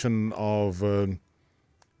combination of,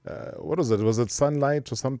 what was it? Was it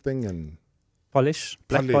sunlight or something? And polish,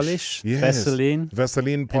 black polish, yes.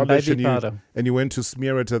 Vaseline polish, and baby powder. And you went to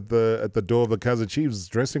smear it at the door of the Kaizer Chiefs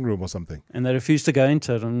dressing room or something. And they refused to go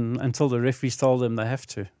into it until the referees told them they have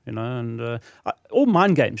to, and all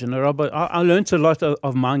mind games, Robert. I learned a lot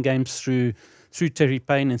of mind games through Terry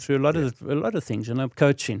Payne and through a lot of things,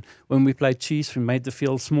 coaching. When we played Chiefs, we made the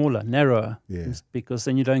field smaller, narrower, because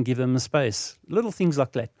then you don't give them a space. Little things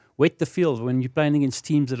like that. Wet the field when you're playing against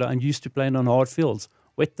teams that are unused to playing on hard fields.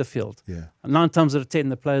 Wet the field. Yeah. 9 times out of 10,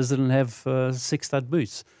 the players didn't have 6-stud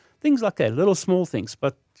boots. Things like that, little small things.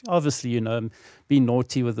 But obviously, be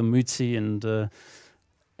naughty with the Mutsi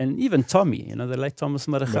and even Tommy, the late Thomas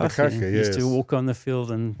Maragaki used to walk on the field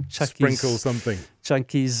and sprinkle something. Chuck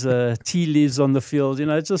his tea leaves on the field.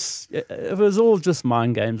 It was all just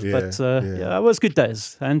mind games. But it was good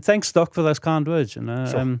days. And thanks, Doc, for those kind words.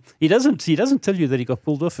 Sure. He doesn't tell you that he got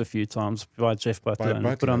pulled off a few times by Jeff Butler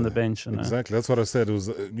and put on the bench. Exactly, that's what I said. It was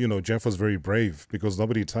Jeff was very brave because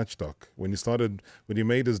nobody touched Doc when he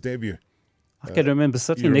made his debut. I can remember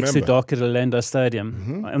sitting next to Doc at Orlando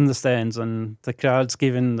Stadium in the stands, and the crowd's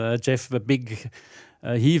giving Jeff a big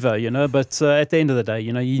heaver, but at the end of the day,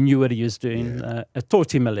 he knew what he was doing. It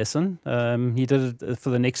taught him a lesson. He did it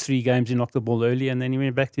for the next 3 games. He knocked the ball early, and then he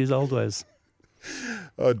went back to his old ways.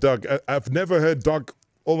 Oh, Doc, I've never heard Doc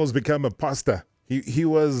almost become a pastor. He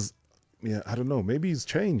was... I don't know. Maybe he's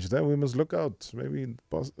changed. We must look out. Maybe,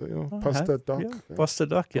 Pastor Doc. Pastor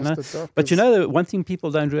Doc, Doc But one thing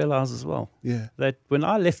people don't realize as well, that when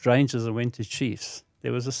I left Rangers and went to Chiefs,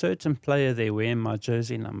 there was a certain player there wearing my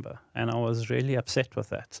jersey number, and I was really upset with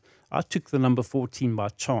that. I took the number 14 by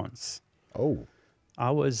chance. Oh.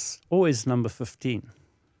 I was always number 15,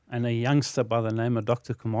 and a youngster by the name of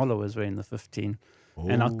Dr. Kamala was wearing the 15,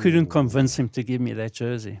 and I couldn't convince him to give me that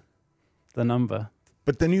jersey, the number.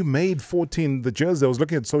 But then you made 14 the jersey. I was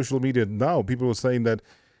looking at social media now. People were saying that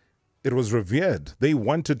it was revered. They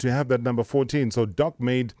wanted to have that number 14. So Doc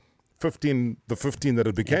made 15 the 15 that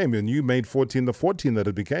it became, and you made 14 the 14 that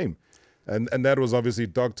it became. And that was obviously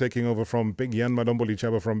Doc taking over from Big Jan Madomboli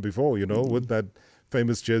Chaba from before, with that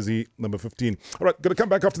famous jersey, number 15. All right, going to come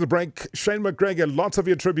back after the break. Shane McGregor, lots of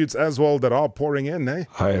your tributes as well that are pouring in, eh?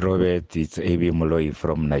 Hi, Robert. It's Abi Moloi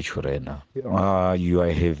from Naturena. You are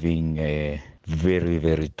having a very,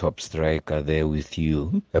 very top striker there with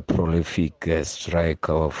you, a prolific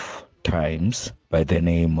striker of times by the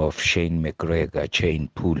name of Shane McGregor, Chain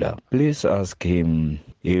Puller. Please ask him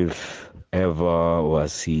if ever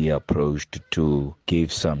was he approached to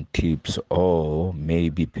give some tips or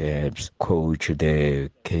maybe perhaps coach the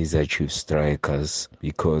Kaizer Chiefs strikers,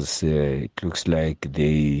 because it looks like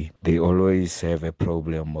they always have a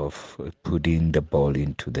problem of putting the ball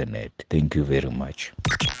into the net. Thank you very much.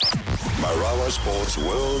 Marawa Sports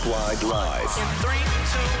Worldwide Live. In 3,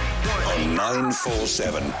 2, 1. On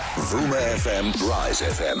 947, Vuma FM, Rise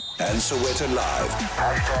FM, and Soweto Live.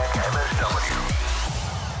 #MSW.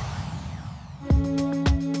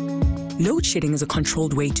 Load shedding is a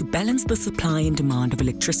controlled way to balance the supply and demand of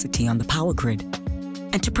electricity on the power grid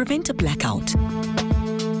and to prevent a blackout.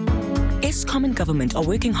 Eskom and government are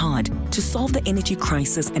working hard to solve the energy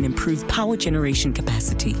crisis and improve power generation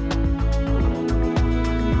capacity.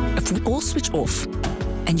 If we all switch off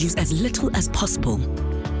and use as little as possible,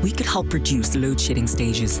 we could help reduce load shedding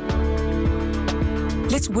stages.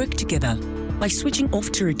 Let's work together by switching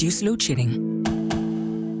off to reduce load shedding.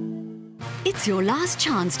 It's your last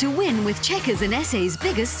chance to win with Checkers and SA's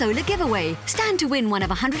biggest solar giveaway. Stand to win one of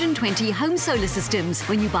 120 home solar systems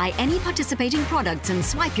when you buy any participating products and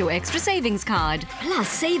swipe your extra savings card. Plus,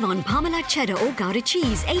 save on Parmalat cheddar or Gouda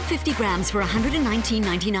cheese, 850 grams for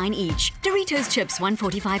 $119.99 each. Doritos chips,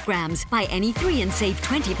 145 grams. Buy any 3 and save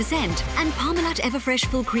 20%. And Parmalat Everfresh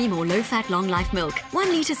full cream or low-fat long-life milk,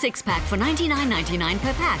 1 litre 6-pack for $99.99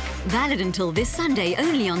 per pack. Valid until this Sunday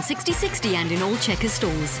only on 6060 and in all Checkers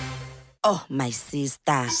stores. Oh, my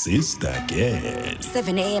sister. Sister, girl.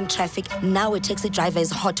 7 a.m. traffic. Now a taxi driver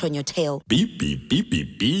is hot on your tail. Beep, beep, beep,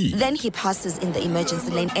 beep, beep. Then he passes in the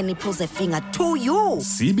emergency lane and he pulls a finger to you.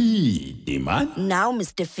 CB, Iman. Now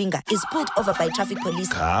Mr. Finger is pulled over by traffic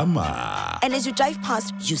police. Come on. And as you drive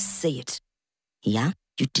past, you say it. Yeah?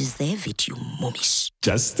 You deserve it, you mummish.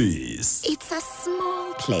 Justice. It's a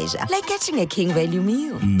small pleasure, like getting a King value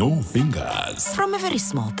meal. No fingers. From a very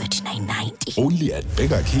small $39.90. Only at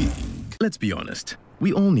Burger King. Let's be honest,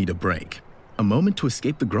 we all need a break. A moment to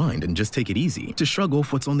escape the grind and just take it easy, to shrug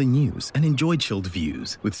off what's on the news and enjoy chilled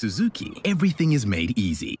views. With Suzuki, everything is made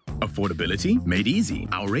easy. Affordability, made easy.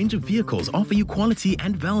 Our range of vehicles offer you quality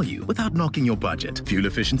and value without knocking your budget. Fuel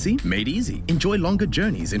efficiency, made easy. Enjoy longer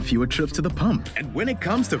journeys and fewer trips to the pump. And when it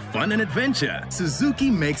comes to fun and adventure,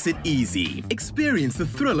 Suzuki makes it easy. Experience the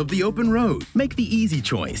thrill of the open road. Make the easy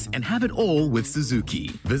choice and have it all with Suzuki.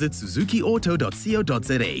 Visit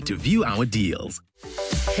suzukiauto.co.za to view our deals.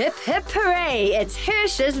 Hip hip hooray! It's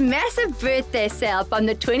Hirsch's massive birthday sale from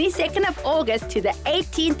the 22nd of August to the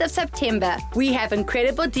 18th of September. We have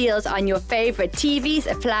incredible deals on your favorite TVs,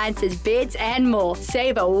 appliances, beds and more.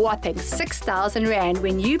 Save a whopping 6,000 Rand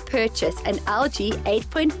when you purchase an LG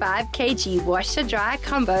 8.5 kg washer-dryer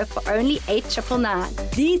combo for only 8,999.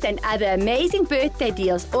 These and other amazing birthday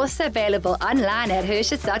deals also available online at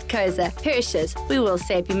Hirsch's.co.za. Hirsch's, we will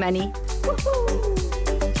save you money. Woo-hoo.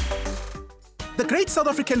 The Great South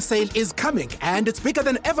African Sale is coming and it's bigger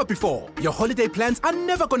than ever before. Your holiday plans are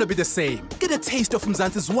never going to be the same. Get a taste of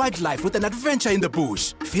Mzansi's wildlife with an adventure in the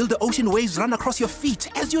bush. Feel the ocean waves run across your feet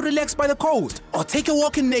as you relax by the coast. Or take a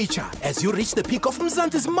walk in nature as you reach the peak of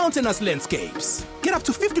Mzansi's mountainous landscapes. Get up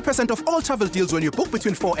to 50% off all travel deals when you book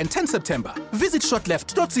between 4 and 10 September. Visit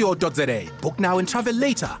shortleft.co.za. Book now and travel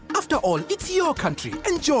later. After all, it's your country.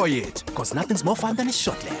 Enjoy it. Because nothing's more fun than a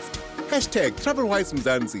short left. Hashtag TravelWise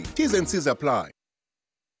Mzansi. T's and C's apply.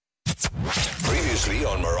 Previously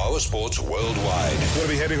on Marawa Sports Worldwide. We're going to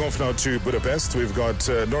be heading off now to Budapest. We've got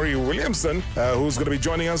Nori Williamson, who's going to be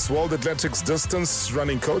joining us, World Athletics distance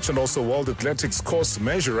running coach and also World Athletics course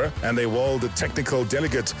measurer and a World Technical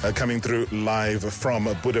Delegate coming through live from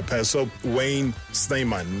Budapest. So Wayne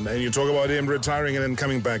Snyman, and you talk about him retiring and then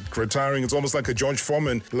coming back. Retiring, it's almost like a George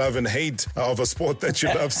Foreman love and hate of a sport that you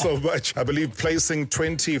love so much. I believe placing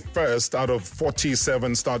 21st out of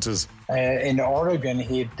 47 starters. In Oregon,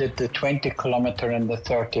 he did the 20 kilometer and the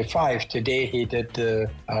 35. Today, he did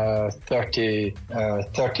the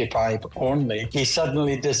 35 only. He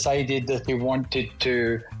suddenly decided that he wanted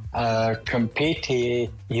to compete. He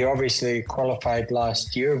obviously qualified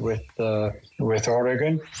last year with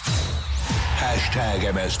Oregon. Hashtag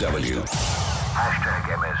MSW. Hashtag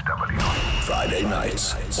MSW. Friday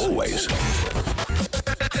nights, always.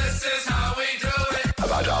 This is how we do it.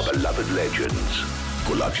 About our beloved legends.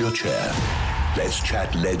 Pull up your chair. Let's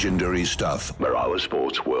chat legendary stuff. Marawa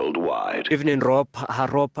Sports Worldwide. Evening, Rob.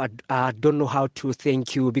 Rob, I don't know how to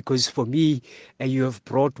thank you because for me, you have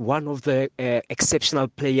brought one of the exceptional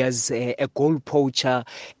players, a goal poacher,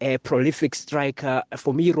 a prolific striker.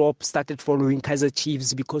 For me, Rob started following Kaizer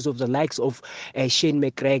Chiefs because of the likes of Shane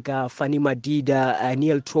McGregor, Fani Madida,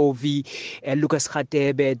 Neil Tovey, Lucas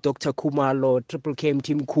Khatebe, Dr. Kumalo, Triple K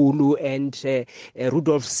Team Kulu, and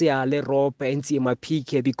Rudolf Seale, Rob, and Ntsima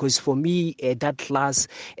Pike, because for me, that class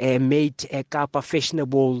made Kapa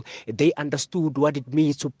fashionable. They understood what it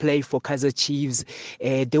means to play for Kaizer Chiefs.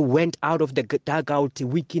 They went out of the dugout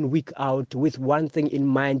week in, week out with one thing in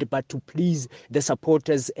mind, but to please the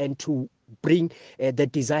supporters and to bring the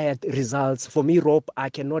desired results. For me, Rob, I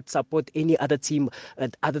cannot support any other team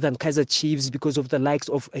other than Kaizer Chiefs because of the likes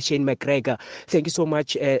of Shane McGregor. Thank you so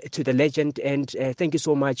much to the legend, and thank you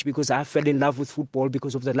so much because I fell in love with football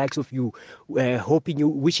because of the likes of you. Hoping you,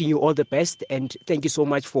 wishing you all the best, and thank you so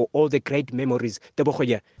much for all the great memories.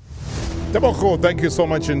 Tebogo, thank you so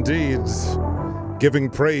much indeed. Giving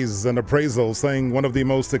praise and appraisal, saying one of the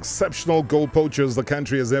most exceptional goal poachers the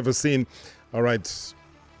country has ever seen. All right.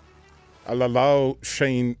 I'll allow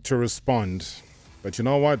Shane to respond. But you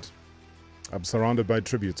know what? I'm surrounded by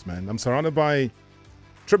tributes, man. I'm surrounded by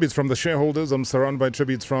tributes from the shareholders. I'm surrounded by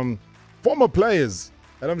tributes from former players.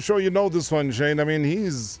 And I'm sure you know this one, Shane. I mean, he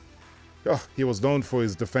was known for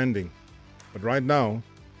his defending. But right now,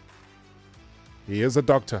 he is a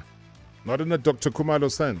doctor. Not in a Dr.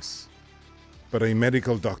 Kumalo sense, but a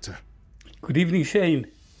medical doctor. Good evening, Shane.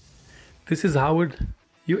 This is Howard,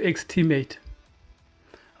 your ex-teammate.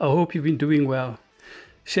 I hope you've been doing well.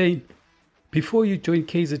 Shane, before you joined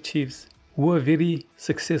Kaizer Chiefs, we were a very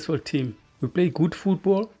successful team. We played good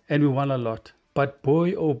football and we won a lot. But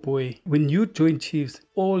boy, oh boy, when you joined Chiefs,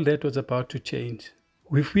 all that was about to change.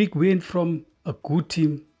 We went from a good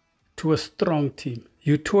team to a strong team.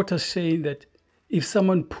 You taught us, Shane, that if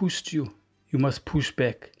someone pushed you, you must push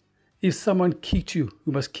back. If someone kicked you,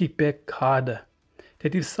 you must kick back harder.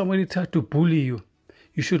 That if somebody tried to bully you,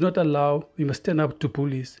 you should not allow, you must stand up to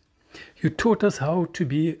bullies. You taught us how to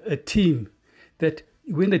be a team, that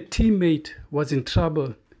when a teammate was in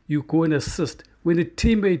trouble, you go and assist. When a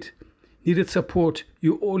teammate needed support,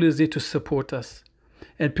 you always there to support us.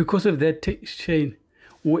 And because of that, Shane,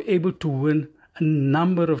 we were able to win a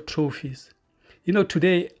number of trophies. You know,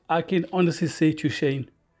 today I can honestly say to you, Shane,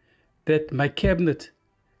 that my cabinet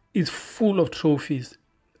is full of trophies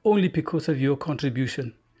only because of your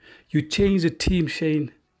contribution. You changed the team,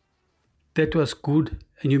 Shane, that was good,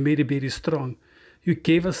 and you made it very strong. You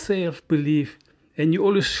gave us self-belief, and you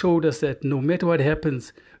always showed us that no matter what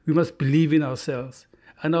happens, we must believe in ourselves.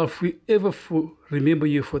 And I'll forever remember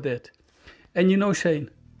you for that. And you know, Shane,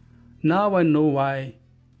 now I know why.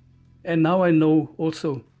 And now I know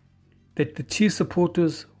also that the Chief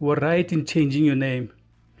supporters were right in changing your name.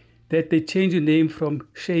 That they changed your name from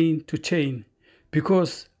Shane to Chain.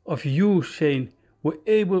 Because of you, Shane, we're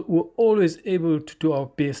always able to do our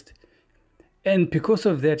best. And because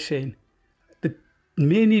of that, Shane,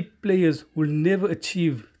 many players will never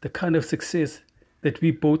achieve the kind of success that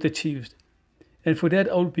we both achieved. And for that,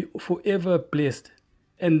 I'll be forever blessed.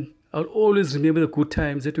 And I'll always remember the good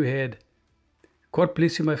times that we had. God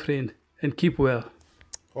bless you, my friend, and keep well.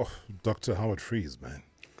 Oh, Dr. Howard Freeze, man.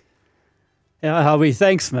 Yeah, Howie,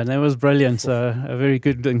 thanks, man. That was brilliant. Very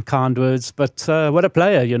good and kind words. But what a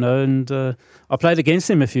player, you know. And I played against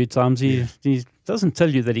him a few times. He doesn't tell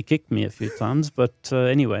you that he kicked me a few times. But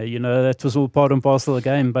anyway, you know, that was all part and parcel of the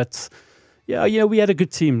game. But yeah, you know, we had a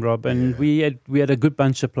good team, Rob, and we had a good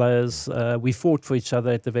bunch of players. We fought for each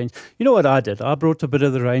other at the bench. You know what I did? I brought a bit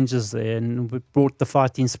of the Rangers there, and we brought the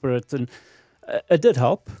fighting spirit, and it did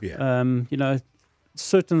help. Yeah. You know,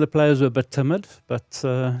 certain of the players were a bit timid, but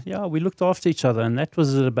yeah, we looked after each other, and that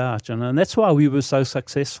was it about, you know, and that's why we were so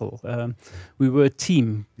successful. We were a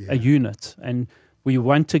team, a unit, and we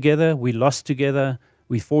won together, we lost together,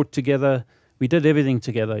 we fought together, we did everything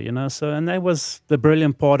together, you know. So, and that was the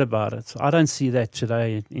brilliant part about it. I don't see that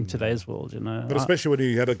today in today's world, you know. But especially when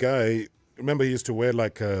you had a guy, remember he used to wear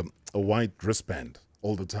like a white wristband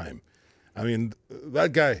all the time. I mean,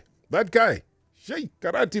 that guy, Shay,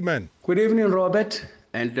 karate man. Good evening, Robert,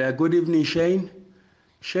 and good evening, Shane.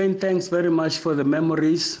 Shane, thanks very much for the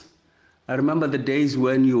memories. I remember the days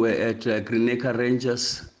when you were at Greenacre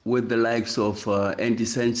Rangers with the likes of Andy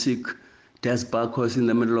Sensik, Des Barkos in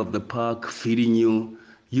the middle of the park, feeding you.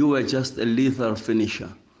 You were just a lethal finisher.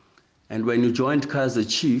 And when you joined Kaizer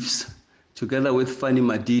Chiefs, together with Fani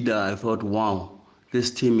Madida, I thought, wow, this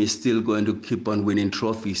team is still going to keep on winning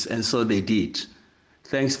trophies. And so they did.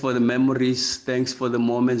 Thanks for the memories. Thanks for the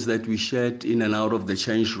moments that we shared in and out of the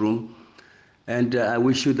change room. And I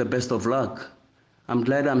wish you the best of luck. I'm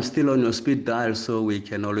glad I'm still on your speed dial so we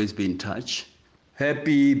can always be in touch.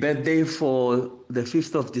 Happy birthday for the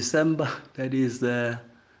 5th of December. That is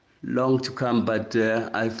long to come, but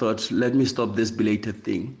I thought, let me stop this belated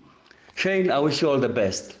thing. Shane, I wish you all the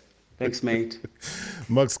best. Thanks, mate.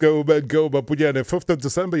 Max go, but Pujane, 5th of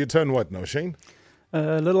December, you turn what now, Shane?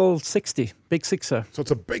 Little 60, big sixer. So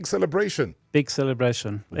it's a big celebration. Big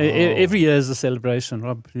celebration. Wow. Every year is a celebration,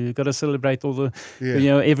 Rob. You've got to celebrate all the, you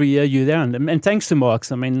know, every year you're there. And thanks to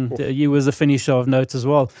Marks, I mean, he was a finisher of note as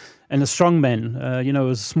well. And a strong man, you know,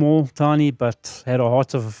 was small, tiny, but had a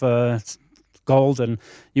heart of gold, and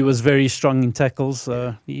he was very strong in tackles.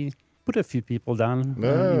 He put a few people down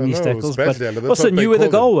in these tackles, but also knew where the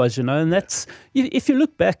goal was, you know. And that's, if you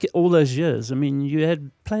look back at all those years, I mean, you had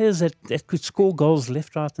players that could score goals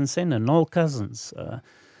left, right, and centre. Noel Cousins,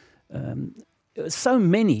 so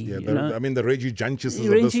many. Yeah, you know? I mean, the Reggie Janches of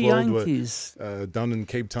this world were down in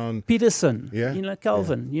Cape Town. Peterson, you know,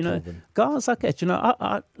 Calvin, you know, guys like that. You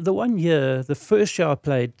know, the one year, the first year I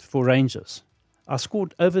played for Rangers, I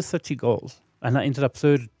scored over 30 goals, and I ended up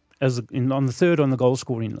third. On the third on the goal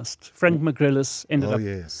scoring list. Frank McGrillis ended up.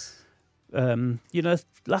 Yes. You know,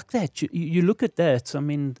 like that. You look at that. I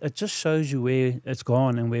mean, it just shows you where it's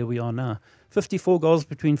gone and where we are now. 54 goals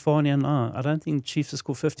between Fani and I. I don't think Chiefs have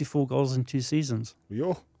scored 54 goals in 2 seasons.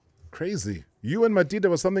 Yo. Crazy. You and Madida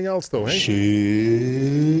was something else, though, eh?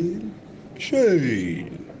 Shane.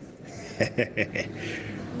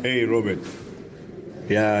 Hey, Robert.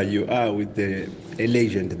 Yeah, you are with a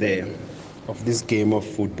legend there of this game of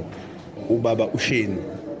football. Ubaba Shane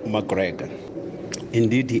McGregor.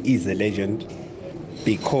 Indeed, he is a legend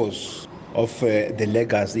because of the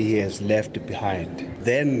legacy he has left behind.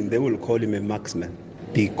 Then they will call him a marksman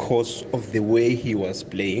because of the way he was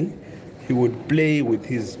playing. He would play with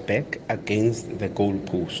his back against the goal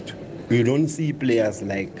post. You don't see players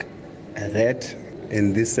like that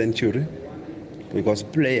in this century because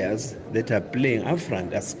players that are playing up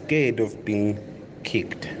front are scared of being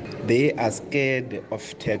kicked. They are scared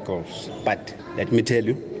of tackles. But let me tell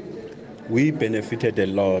you, we benefited a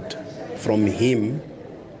lot from him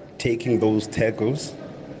taking those tackles,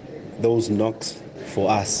 those knocks for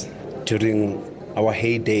us during our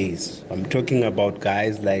heydays. I'm talking about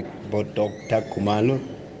guys like Dr. Kumalo,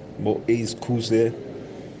 Ace Kuse,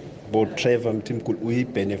 Trevor Mtimkul. We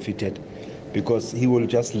benefited because he will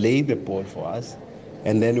just lay the ball for us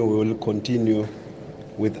and then we will continue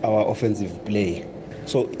with our offensive play.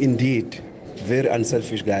 So indeed, very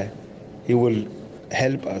unselfish guy. He will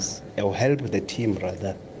help us, or help the team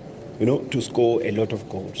rather, to score a lot of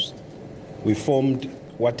goals. We formed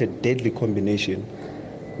what a deadly combination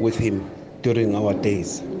with him during our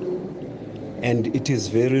days. And it is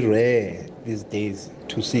very rare these days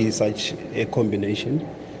to see such a combination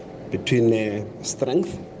between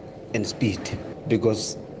strength and speed.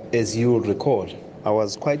 Because as you recall, I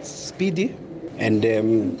was quite speedy and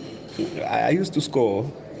I used to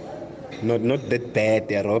score. Not that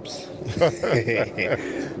bad, Robs.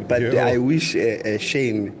 But yeah. I wish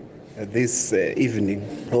Shane this evening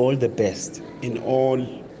all the best in all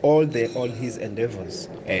his endeavors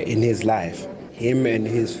in his life, him and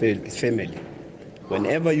his family.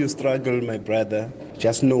 Whenever you struggle, my brother,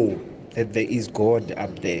 just know that there is God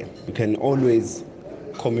up there. You can always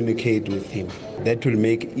communicate with him. That will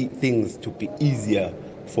make things to be easier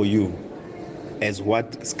for you, as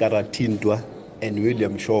what Skaratindwa and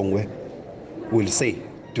William Shongwe will say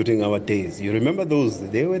during our days. You remember those?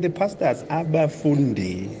 They were the pastors,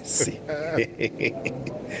 Abafundisi.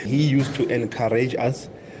 He used to encourage us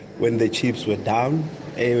when the Chiefs were down,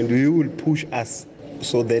 and he will push us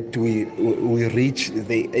so that we reach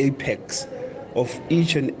the apex of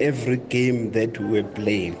each and every game that we were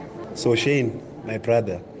playing. So Shane, my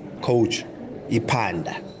brother, coach,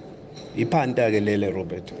 Ipanda Gelele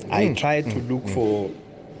Robert. I tried to look for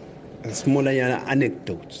smaller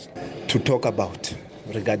anecdotes to talk about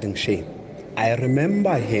regarding Shane. I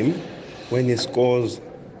remember him when he scores,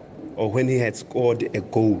 or when he had scored a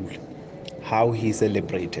goal, how he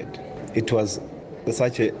celebrated. It was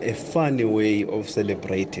such a funny way of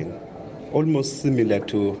celebrating, almost similar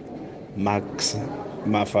to Max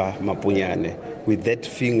Mafa Mapunyane, with that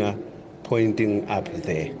finger pointing up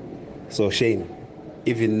there. So Shane,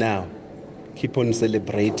 even now, keep on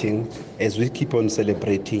celebrating as we keep on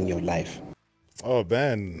celebrating your life. Oh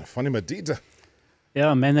man, Fani Madida.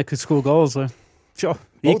 Yeah, man, they could score goals. Sure,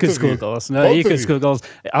 he could score goals. No, he could score goals.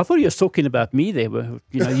 I thought he was talking about me there,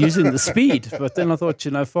 using the speed. But then I thought,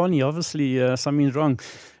 Fani, obviously something's wrong.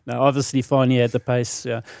 Now, obviously, Fani had the pace.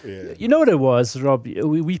 Yeah. You know what it was, Rob?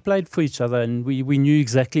 We played for each other, and we knew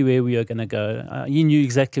exactly where we were going to go. He knew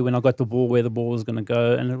exactly when I got the ball, where the ball was going to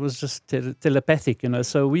go, and it was just telepathic,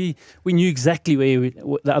 So we knew exactly where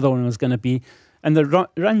the other one was going to be. And the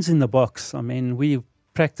runs in the box, we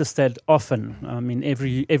practiced that often.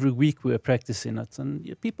 Every week we were practicing it,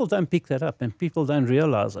 and people don't pick that up, and people don't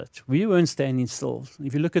realize it. We weren't standing still.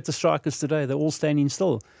 If you look at the strikers today, they're all standing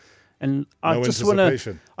still. And I just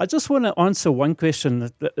want to answer one question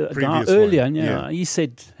earlier. Yeah. He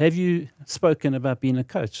said, "Have you spoken about being a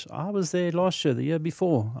coach?" I was there last year, the year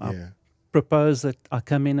before. I proposed that I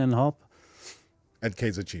come in and help at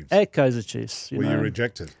Kaizer Chiefs. At Kaizer Chiefs, were you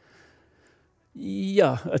rejected?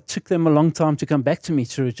 Yeah, it took them a long time to come back to me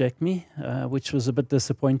to reject me, which was a bit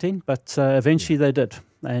disappointing. But eventually they did.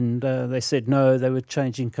 And they said no, they were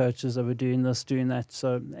changing coaches, they were doing this, doing that.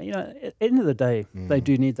 So, at the end of the day, they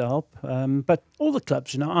do need the help. But all the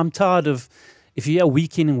clubs, I'm tired of, if you are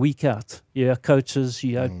week in and week out, you have coaches,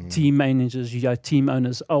 you have team managers, you have team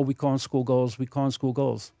owners, we can't score goals, we can't score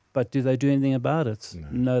goals. But do they do anything about it?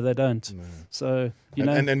 No, they don't. No. So,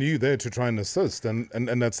 And you there to try and assist. And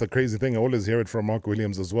that's the crazy thing. I always hear it from Mark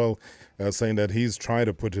Williams as well, saying that he's tried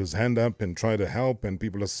to put his hand up and try to help, and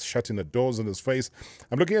people are shutting the doors in his face.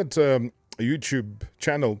 I'm looking at a YouTube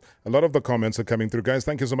channel. A lot of the comments are coming through. Guys,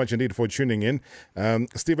 thank you so much indeed for tuning in.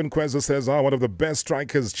 Stephen Kweza says, one of the best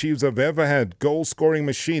strikers Chiefs have ever had. Goal-scoring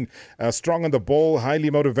machine. Strong on the ball, highly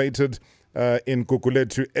motivated. in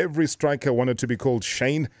Kukuletu. Every striker wanted to be called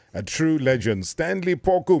Shane, a true legend. Stanley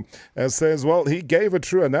Poku says, well, he gave a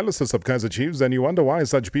true analysis of Kaizer Chiefs, and you wonder why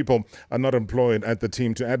such people are not employed at the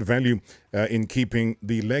team to add value in keeping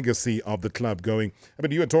the legacy of the club going. I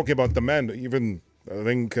mean, you were talking about the man, even I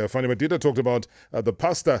think Fani Madida talked about the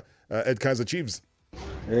pastor at Kaizer Chiefs.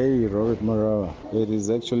 Hey, Robert Marawa. It is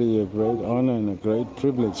actually a great honor and a great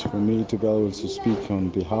privilege for me to be able to speak on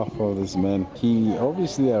behalf of this man. He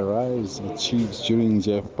obviously arrives at Chiefs during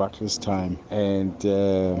Jeff Butler's time, and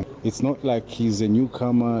it's not like he's a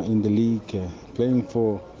newcomer in the league, playing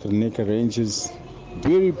for the Reneka Rangers.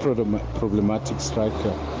 Very problematic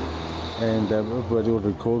striker. And everybody will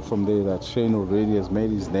recall from there that Shane already has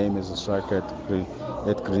made his name as a striker at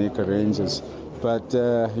Reneka Rangers. But,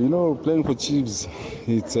 playing for Chiefs,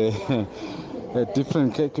 it's a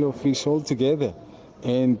different kettle of fish altogether.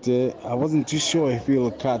 And I wasn't too sure if he'll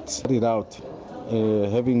cut it out.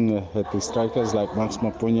 Having had the strikers like Max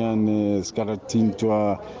Maponyan, Skaratin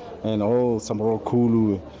Tua, and all Samaro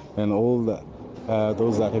Kulu, and all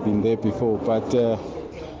those that have been there before. But,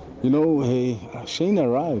 Shane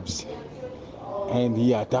arrives, and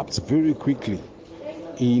he adapts very quickly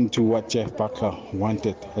into what Jeff Butler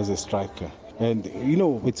wanted as a striker. And,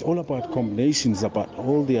 it's all about combinations, about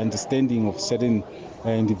all the understanding of certain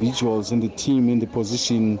individuals in the team, in the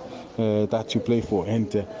position that you play for.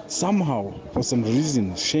 And somehow, for some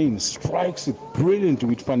reason, Shane strikes it brilliantly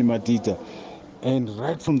with Fani Madida. And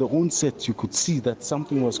right from the onset, you could see that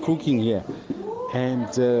something was cooking here. And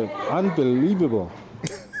unbelievable.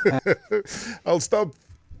 I'll stop.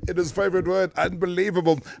 It is favorite word,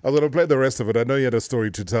 unbelievable. I'm going to play the rest of it. I know you had a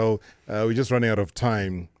story to tell. We're just running out of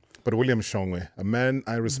time. But William Shongwe, a man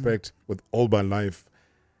I respect with all my life.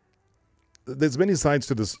 There's many sides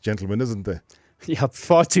to this gentleman, isn't there? Yeah,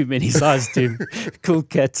 far too many sides to him. Cool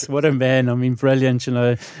cat, what a man. I mean, brilliant,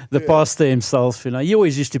 the pastor himself, he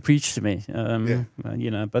always used to preach to me,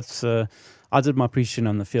 but I did my preaching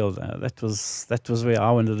on the field. That was where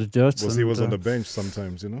I wanted to do it. He was on the bench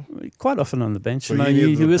sometimes, Quite often on the bench. So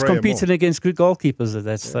he was competing against good goalkeepers at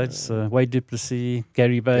that stage. Wade Duplessis,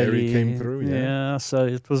 Gary Bailey. Gary came through, yeah. So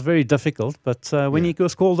it was very difficult. But when he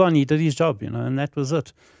was called on, he did his job, and that was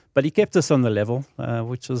it. But he kept us on the level,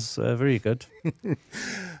 which was very good.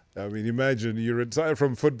 I mean, imagine you retire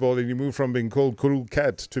from football and you move from being called Cool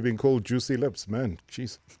Cat to being called Juicy Lips. Man,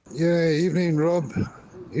 jeez. Yeah, evening, Rob.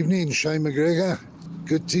 Evening, Shane McGregor.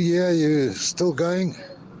 Good to hear you're still going.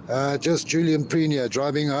 Just Julian Prenia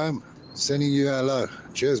driving home, sending you hello.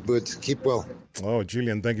 Cheers, bud. Keep well. Oh,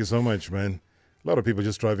 Julian, thank you so much, man. A lot of people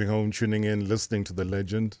just driving home, tuning in, listening to the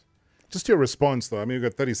legend. Just your response, though. I mean, we've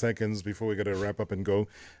got 30 seconds before we got to wrap up and go.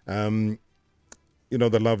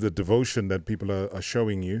 The love, the devotion that people are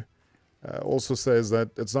showing you also says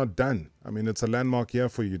that it's not done. I mean, it's a landmark year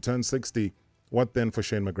for you. You turn 60. What then for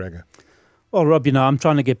Shane McGregor? Well, Rob, I'm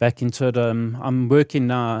trying to get back into it. I'm working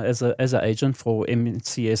now as an agent for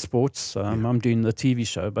MCS Sports. I'm doing the TV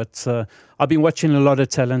show, but I've been watching a lot of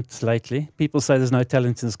talent lately. People say there's no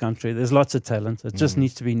talent in this country. There's lots of talent. It just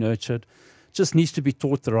needs to be nurtured. Just needs to be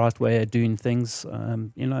taught the right way of doing things.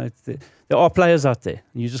 There are players out there.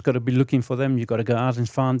 You just got to be looking for them. You've got to go out and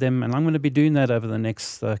find them. And I'm going to be doing that over the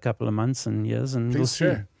next couple of months and years. And Please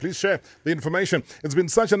share the information. It's been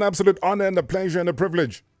such an absolute honor and a pleasure and a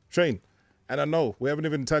privilege, Shane. And I know we haven't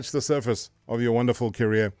even touched the surface of your wonderful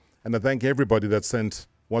career. And I thank everybody that sent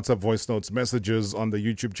WhatsApp voice notes, messages on the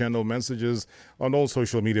YouTube channel, messages on all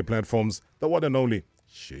social media platforms. The one and only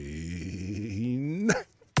Shane.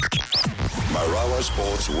 Marawa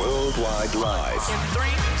Sports Worldwide Live. In 3,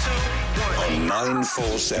 2, 1. On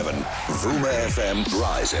 947, Vuma FM,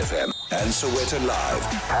 Rise FM, and Soweto Live.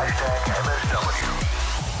 #MSW.